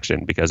against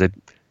dissection because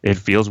it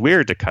feels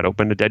weird to cut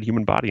open a dead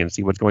human body and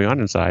see what's going on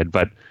inside.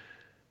 But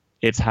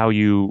it's how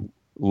you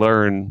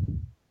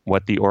learn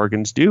what the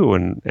organs do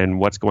and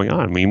what's going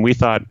on. I mean, we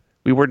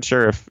weren't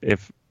sure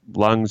if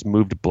lungs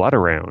moved blood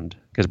around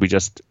because we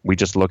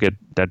just look at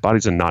dead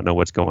bodies and not know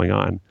what's going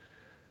on.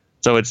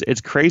 So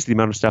it's crazy the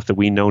amount of stuff that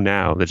we know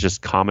now that's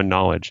just common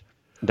knowledge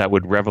that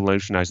would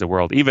revolutionize the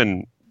world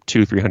even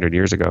 200-300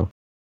 years ago.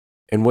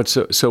 And what's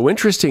so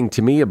interesting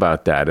to me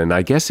about that, and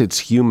I guess it's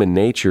human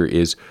nature,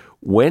 is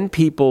when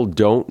people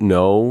don't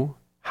know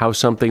how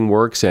something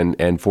works,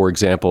 and for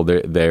example,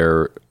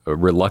 they're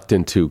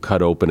reluctant to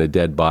cut open a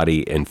dead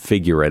body and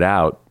figure it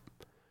out,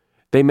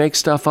 they make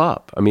stuff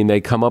up. I mean, they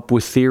come up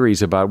with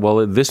theories about,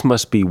 well, this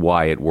must be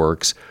why it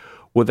works,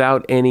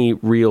 without any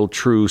real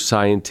true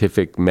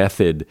scientific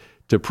method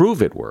to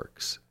prove it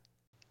works.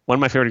 One of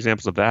my favorite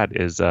examples of that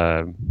is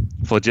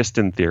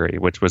phlogiston theory,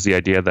 which was the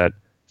idea that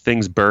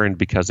things burned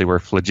because they were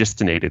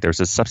phlogistinated. There's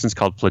a substance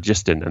called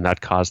phlogiston, and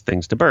that caused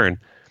things to burn.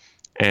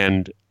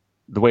 And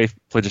the way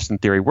phlogiston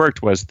theory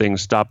worked was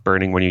things stopped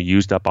burning when you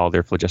used up all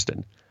their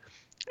phlogiston.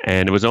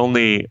 And it was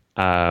only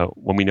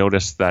when we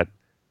noticed that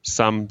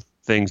some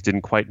things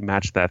didn't quite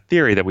match that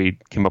theory that we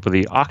came up with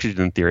the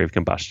oxygen theory of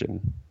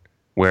combustion,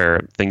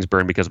 where things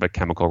burn because of a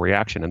chemical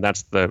reaction. And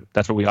that's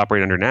what we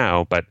operate under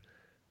now, but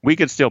we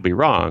could still be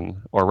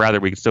wrong, or rather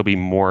we could still be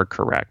more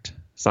correct.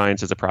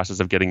 Science is a process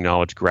of getting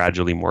knowledge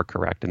gradually more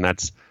correct. And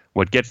that's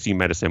what gets you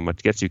medicine,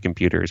 what gets you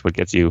computers, what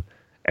gets you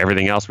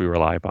everything else we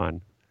rely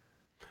upon.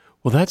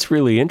 Well, that's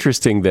really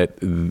interesting that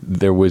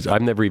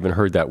I've never even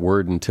heard that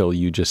word until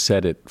you just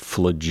said it,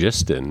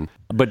 phlogiston.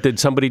 But did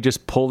somebody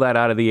just pull that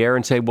out of the air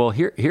and say, well,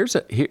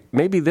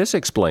 maybe this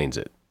explains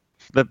it?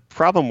 The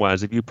problem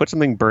was if you put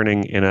something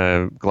burning in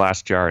a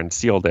glass jar and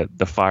sealed it,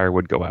 the fire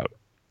would go out.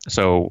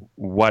 So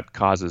what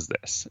causes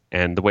this?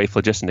 And the way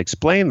phlogiston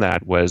explained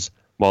that was,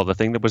 well, the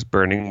thing that was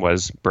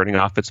burning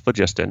off its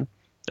phlogiston,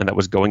 and that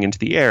was going into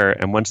the air.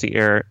 And once the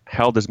air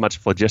held as much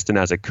phlogiston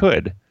as it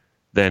could,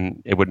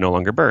 then it would no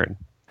longer burn.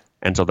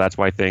 And so that's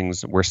why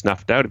things were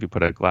snuffed out if you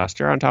put a glass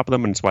jar on top of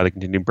them, and it's why they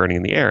continue burning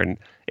in the air. And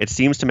it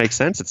seems to make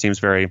sense. It seems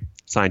very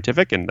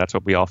scientific, and that's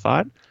what we all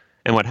thought.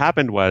 And what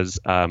happened was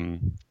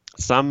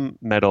some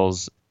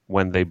metals,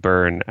 when they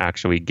burn,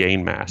 actually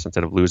gain mass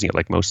instead of losing it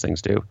like most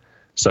things do.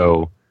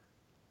 So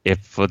if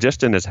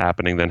phlogiston is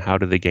happening, then how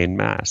do they gain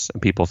mass?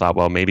 And people thought,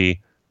 well, maybe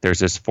there's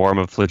this form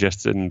of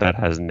phlogiston that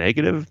has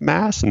negative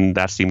mass, and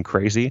that seemed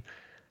crazy.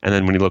 And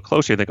then when you look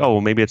closer, you think, oh,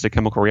 well, maybe it's a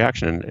chemical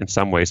reaction. In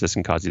some ways, this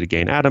can cause you to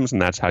gain atoms,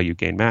 and that's how you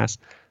gain mass.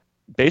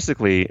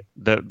 Basically,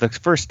 the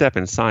first step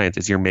in science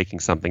is you're making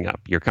something up.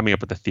 You're coming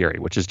up with a theory,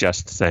 which is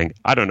just saying,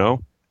 I don't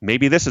know,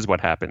 maybe this is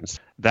what happens.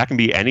 That can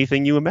be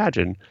anything you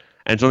imagine.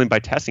 And it's only by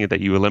testing it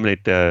that you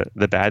eliminate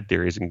the bad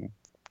theories and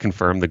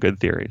confirm the good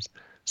theories.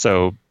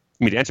 So,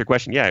 to answer your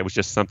question, yeah, it was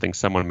just something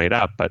someone made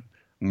up, but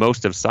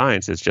most of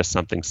science is just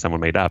something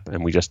someone made up,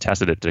 and we just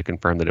tested it to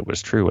confirm that it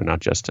was true and not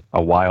just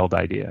a wild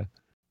idea.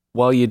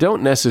 While you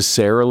don't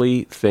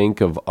necessarily think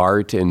of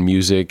art and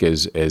music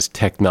as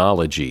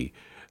technology,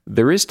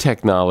 there is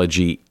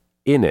technology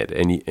in it,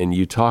 and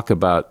you talk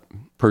about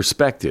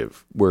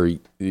perspective, where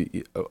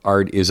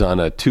art is on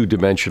a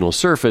two-dimensional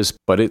surface,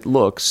 but it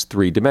looks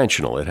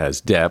three-dimensional. It has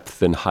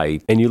depth and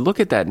height, and you look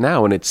at that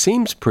now, and it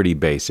seems pretty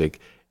basic,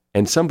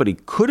 and somebody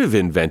could have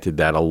invented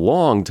that a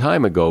long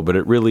time ago, but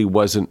it really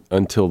wasn't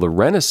until the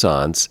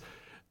Renaissance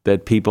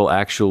that people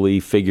actually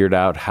figured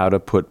out how to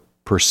put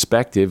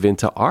perspective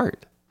into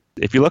art.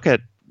 If you look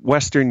at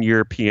Western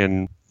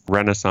European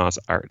Renaissance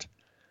art,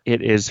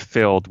 it is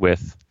filled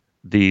with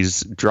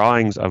these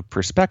drawings of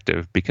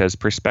perspective, because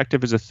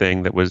perspective is a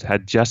thing that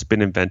had just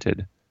been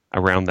invented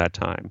around that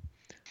time.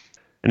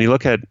 And you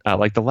look at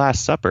like The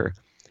Last Supper,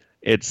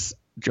 it's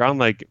drawn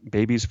like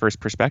baby's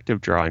first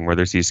perspective drawing, where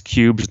there's these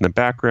cubes in the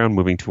background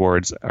moving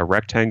towards a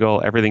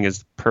rectangle. Everything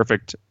is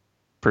perfect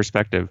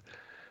perspective.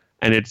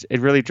 And it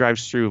really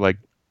drives through like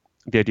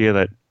the idea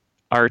that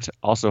art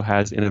also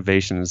has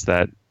innovations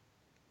that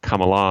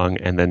come along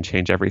and then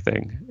change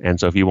everything. And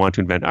so if you want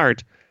to invent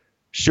art,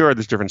 sure,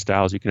 there's different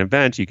styles you can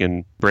invent. You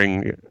can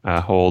bring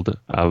a hold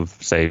of,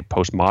 say,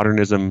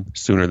 postmodernism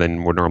sooner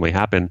than would normally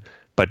happen.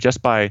 But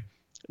just by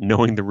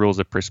knowing the rules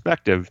of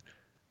perspective,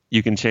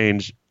 you can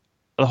change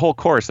the whole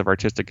course of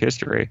artistic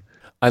history.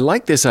 I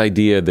like this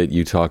idea that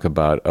you talk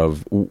about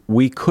of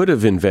we could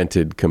have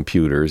invented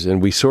computers,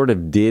 and we sort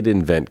of did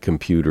invent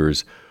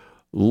computers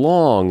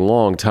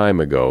long time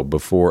ago.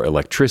 Before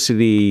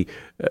electricity,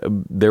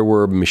 there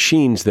were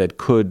machines that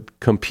could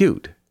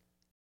compute.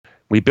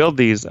 We build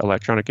these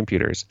electronic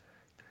computers.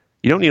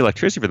 You don't need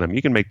electricity for them.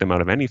 You can make them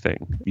out of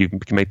anything. You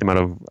can make them out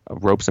of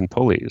ropes and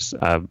pulleys.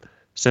 A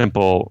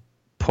simple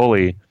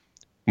pulley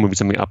moving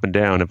something up and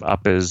down. If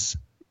up is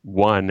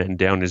 1 and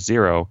down is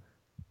 0,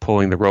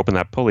 pulling the rope in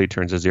that pulley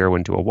turns a 0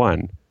 into a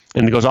 1.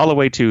 And it goes all the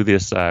way to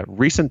this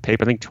recent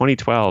paper, I think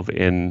 2012,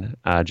 in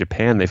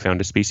Japan. They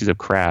found a species of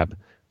crab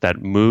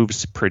that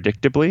moves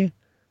predictably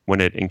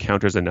when it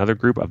encounters another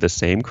group of the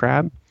same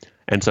crab.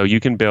 And so you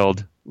can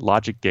build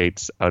logic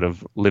gates out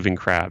of living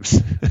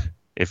crabs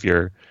if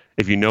you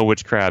know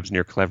which crabs and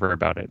you're clever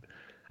about it.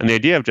 And the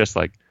idea of just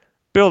like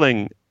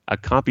building a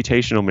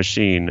computational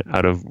machine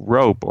out of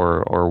rope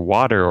or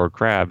water or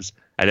crabs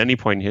at any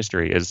point in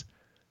history is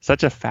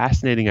such a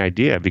fascinating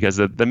idea, because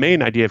the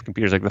main idea of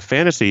computers, like the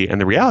fantasy and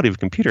the reality of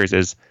computers,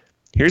 is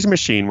here's a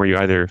machine where you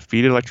either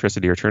feed it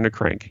electricity or turn a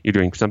crank. You're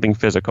doing something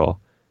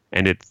physical,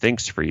 and it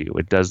thinks for you.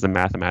 It does the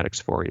mathematics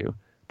for you.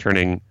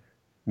 Turning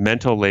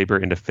mental labor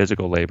into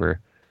physical labor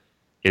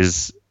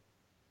is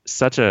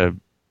such a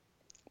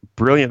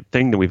brilliant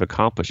thing that we've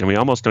accomplished, and we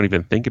almost don't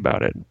even think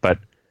about it. But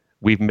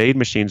we've made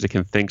machines that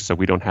can think so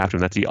we don't have to,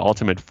 and that's the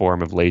ultimate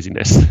form of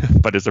laziness,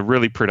 but it's a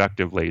really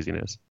productive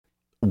laziness.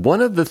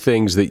 One of the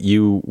things that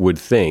you would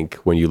think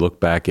when you look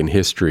back in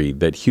history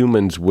that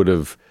humans would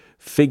have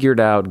figured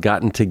out,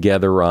 gotten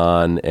together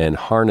on, and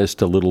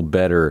harnessed a little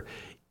better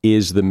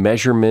is the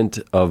measurement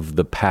of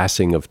the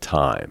passing of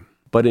time.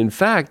 But in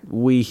fact,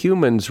 we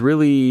humans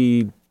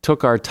really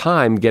took our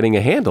time getting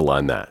a handle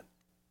on that.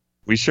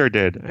 We sure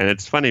did. And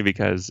it's funny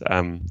because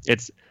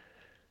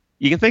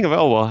you can think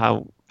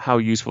of, how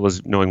useful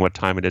is knowing what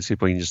time it is?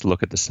 People can just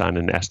look at the sun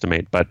and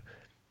estimate. But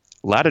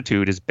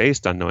latitude is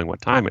based on knowing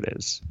what time it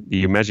is.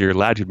 You measure your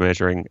latitude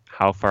measuring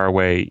how far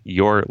away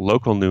your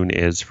local noon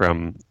is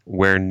from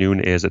where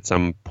noon is at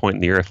some point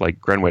in the Earth, like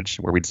Greenwich,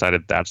 where we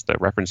decided that's the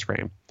reference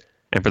frame.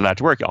 And for that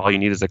to work, all you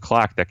need is a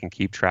clock that can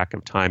keep track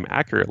of time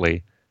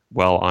accurately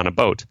while on a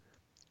boat.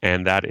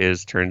 And that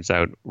turns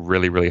out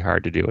really, really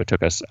hard to do. It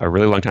took us a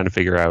really long time to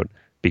figure out,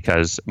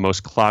 because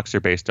most clocks are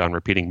based on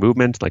repeating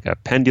movement, like a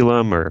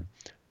pendulum or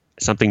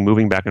something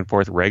moving back and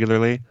forth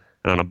regularly.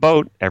 And on a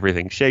boat,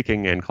 everything's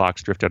shaking and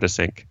clocks drift out of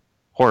sync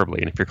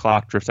horribly. And if your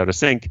clock drifts out of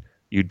sync,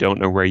 you don't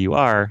know where you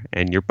are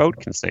and your boat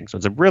can sink. So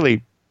it's a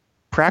really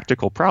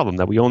practical problem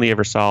that we only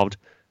ever solved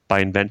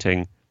by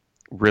inventing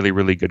really,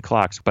 really good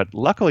clocks. But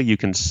luckily, you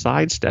can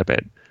sidestep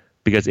it,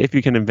 because if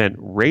you can invent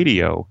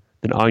radio,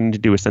 then all you need to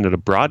do is send it a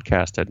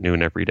broadcast at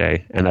noon every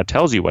day, and that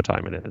tells you what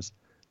time it is.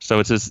 So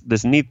it's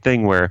this neat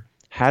thing where,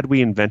 had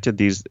we invented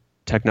these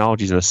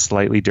technologies in a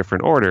slightly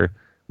different order,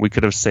 we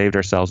could have saved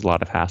ourselves a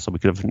lot of hassle. We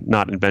could have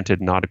not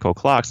invented nautical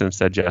clocks and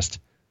instead just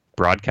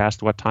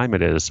broadcast what time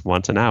it is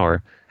once an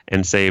hour,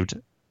 and saved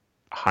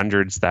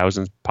hundreds,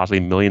 thousands, possibly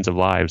millions of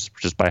lives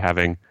just by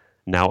having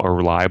now a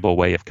reliable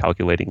way of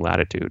calculating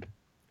latitude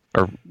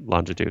or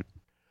longitude.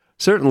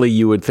 Certainly,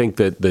 you would think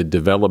that the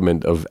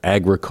development of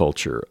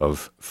agriculture,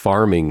 of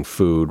farming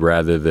food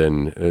rather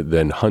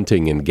than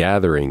hunting and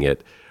gathering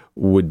it,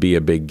 would be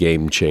a big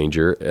game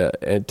changer.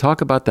 And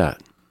talk about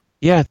that.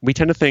 Yeah, we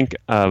tend to think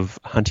of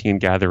hunting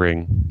and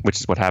gathering, which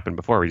is what happened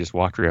before. We just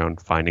walked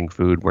around finding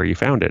food where you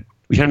found it.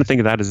 We tend to think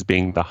of that as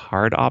being the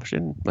hard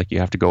option, like you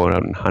have to go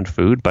out and hunt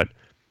food. But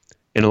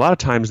in a lot of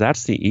times,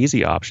 that's the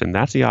easy option.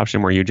 That's the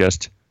option where you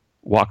just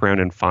walk around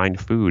and find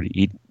food,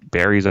 eat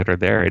berries that are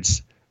there.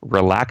 It's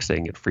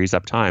relaxing. It frees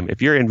up time.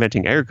 If you're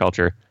inventing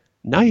agriculture,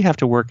 now you have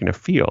to work in a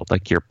field.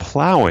 Like you're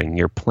plowing,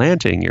 you're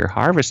planting, you're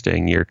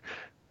harvesting, you're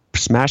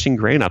smashing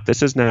grain up.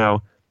 This is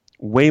now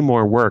way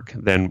more work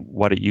than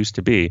what it used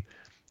to be.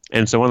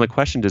 And so one of the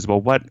questions is,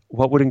 well, what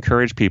would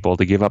encourage people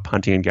to give up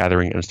hunting and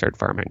gathering and start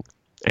farming?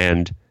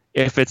 And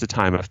if it's a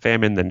time of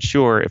famine, then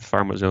sure, if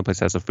farm was the only place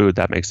that has the food,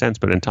 that makes sense.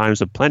 But in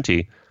times of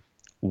plenty,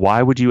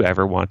 why would you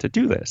ever want to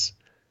do this?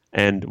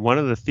 And one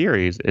of the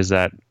theories is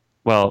that,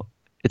 well,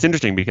 it's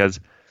interesting because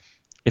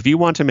if you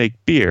want to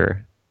make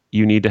beer,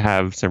 you need to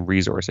have some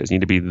resources. You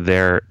need to be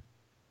there.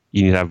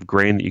 You need to have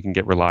grain that you can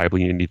get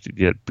reliably. You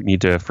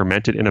need to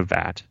ferment it in a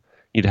vat.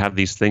 You need to have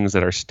these things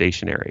that are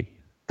stationary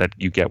that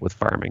you get with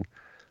farming.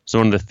 So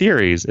one of the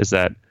theories is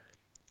that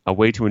a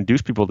way to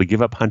induce people to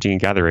give up hunting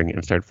and gathering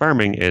and start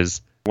farming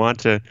is,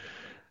 want to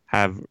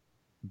have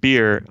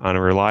beer on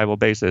a reliable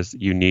basis,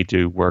 you need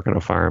to work on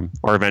a farm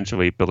or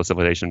eventually build a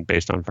civilization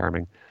based on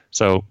farming.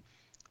 So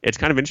it's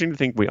kind of interesting to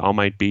think we all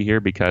might be here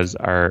because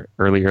our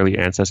early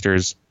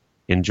ancestors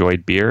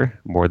enjoyed beer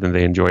more than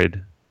they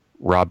enjoyed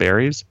raw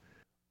berries.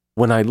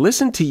 When I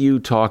listen to you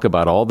talk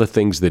about all the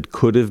things that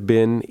could have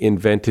been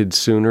invented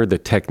sooner, the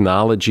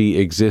technology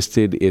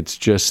existed, it's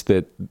just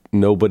that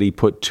nobody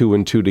put two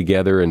and two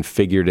together and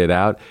figured it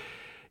out.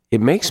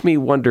 It makes me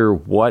wonder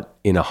what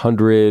in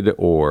 100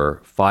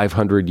 or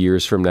 500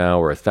 years from now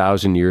or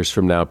 1,000 years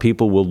from now,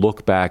 people will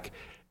look back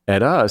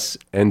at us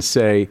and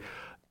say,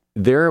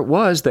 there it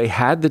was. They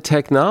had the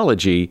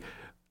technology.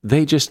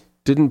 They just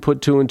didn't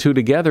put two and two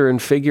together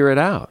and figure it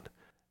out.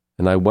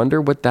 And I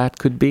wonder what that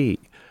could be.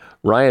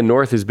 Ryan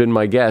North has been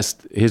my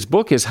guest. His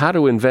book is How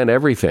to Invent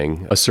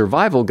Everything, a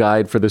survival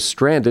guide for the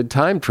stranded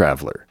time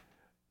traveler.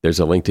 There's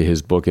a link to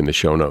his book in the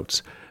show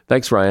notes.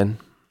 Thanks, Ryan.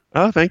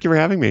 Oh, thank you for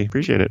having me.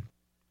 Appreciate it.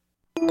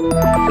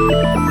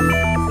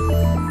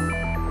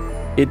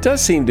 It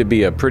does seem to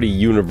be a pretty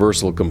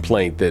universal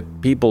complaint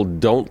that people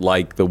don't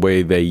like the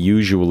way they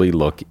usually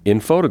look in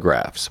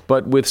photographs.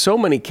 But with so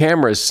many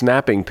cameras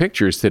snapping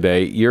pictures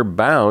today, you're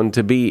bound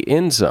to be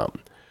in some.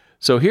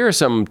 So here are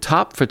some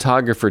top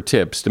photographer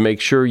tips to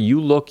make sure you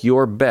look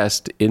your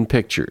best in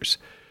pictures.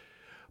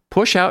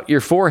 Push out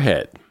your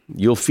forehead.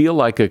 You'll feel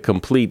like a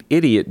complete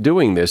idiot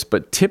doing this,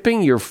 but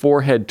tipping your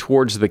forehead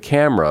towards the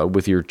camera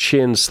with your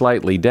chin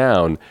slightly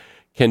down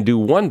can do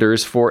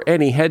wonders for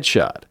any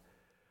headshot.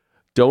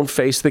 Don't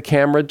face the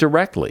camera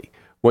directly.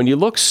 When you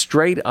look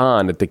straight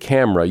on at the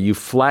camera, you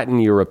flatten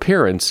your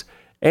appearance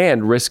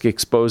and risk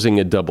exposing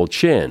a double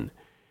chin.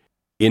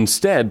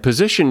 Instead,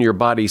 position your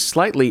body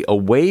slightly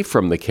away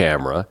from the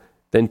camera,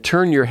 then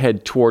turn your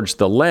head towards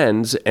the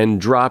lens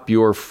and drop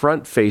your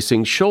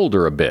front-facing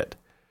shoulder a bit.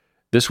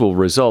 This will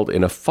result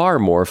in a far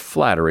more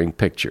flattering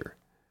picture.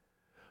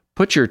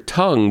 Put your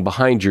tongue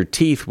behind your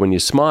teeth when you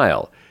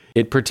smile.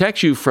 It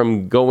protects you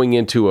from going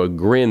into a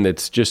grin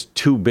that's just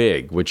too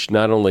big, which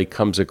not only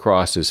comes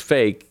across as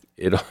fake,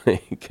 it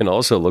can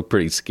also look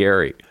pretty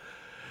scary.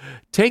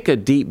 Take a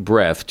deep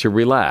breath to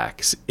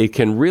relax. It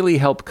can really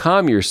help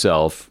calm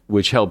yourself,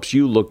 which helps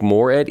you look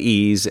more at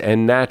ease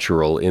and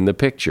natural in the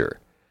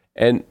picture.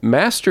 And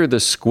master the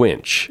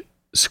squinch.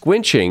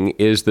 Squinching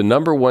is the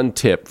number one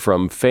tip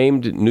from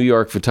famed New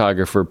York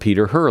photographer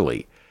Peter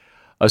Hurley.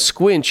 A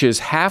squinch is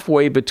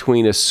halfway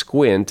between a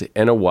squint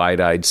and a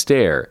wide-eyed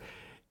stare.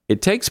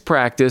 It takes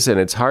practice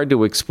and it's hard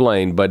to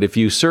explain, but if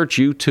you search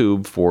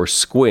YouTube for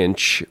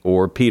squinch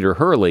or Peter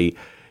Hurley,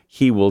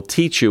 he will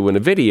teach you in a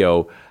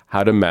video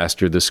how to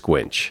master the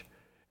squinch.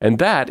 And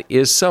that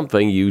is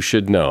something you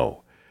should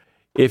know.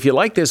 If you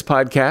like this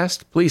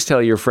podcast, please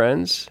tell your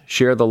friends,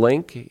 share the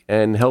link,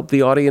 and help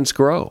the audience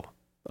grow.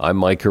 I'm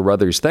Mike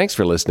Carruthers. Thanks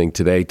for listening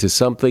today to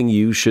Something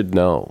You Should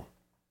Know.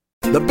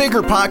 The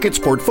Bigger Pockets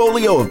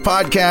portfolio of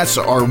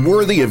podcasts are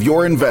worthy of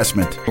your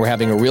investment. We're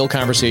having a real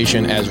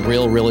conversation as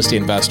real estate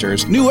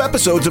investors. New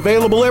episodes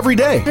available every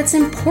day. It's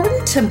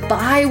important to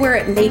buy where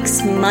it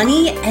makes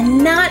money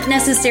and not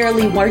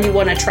necessarily where you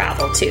want to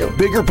travel to.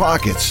 Bigger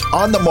Pockets,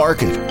 On the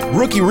Market,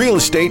 Rookie Real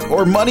Estate,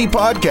 or Money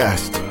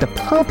Podcast. The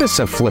purpose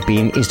of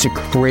flipping is to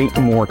create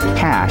more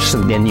cash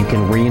so then you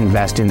can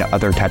reinvest into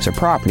other types of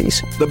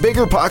properties. The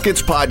Bigger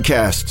Pockets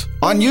Podcast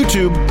on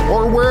YouTube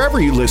or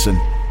wherever you listen.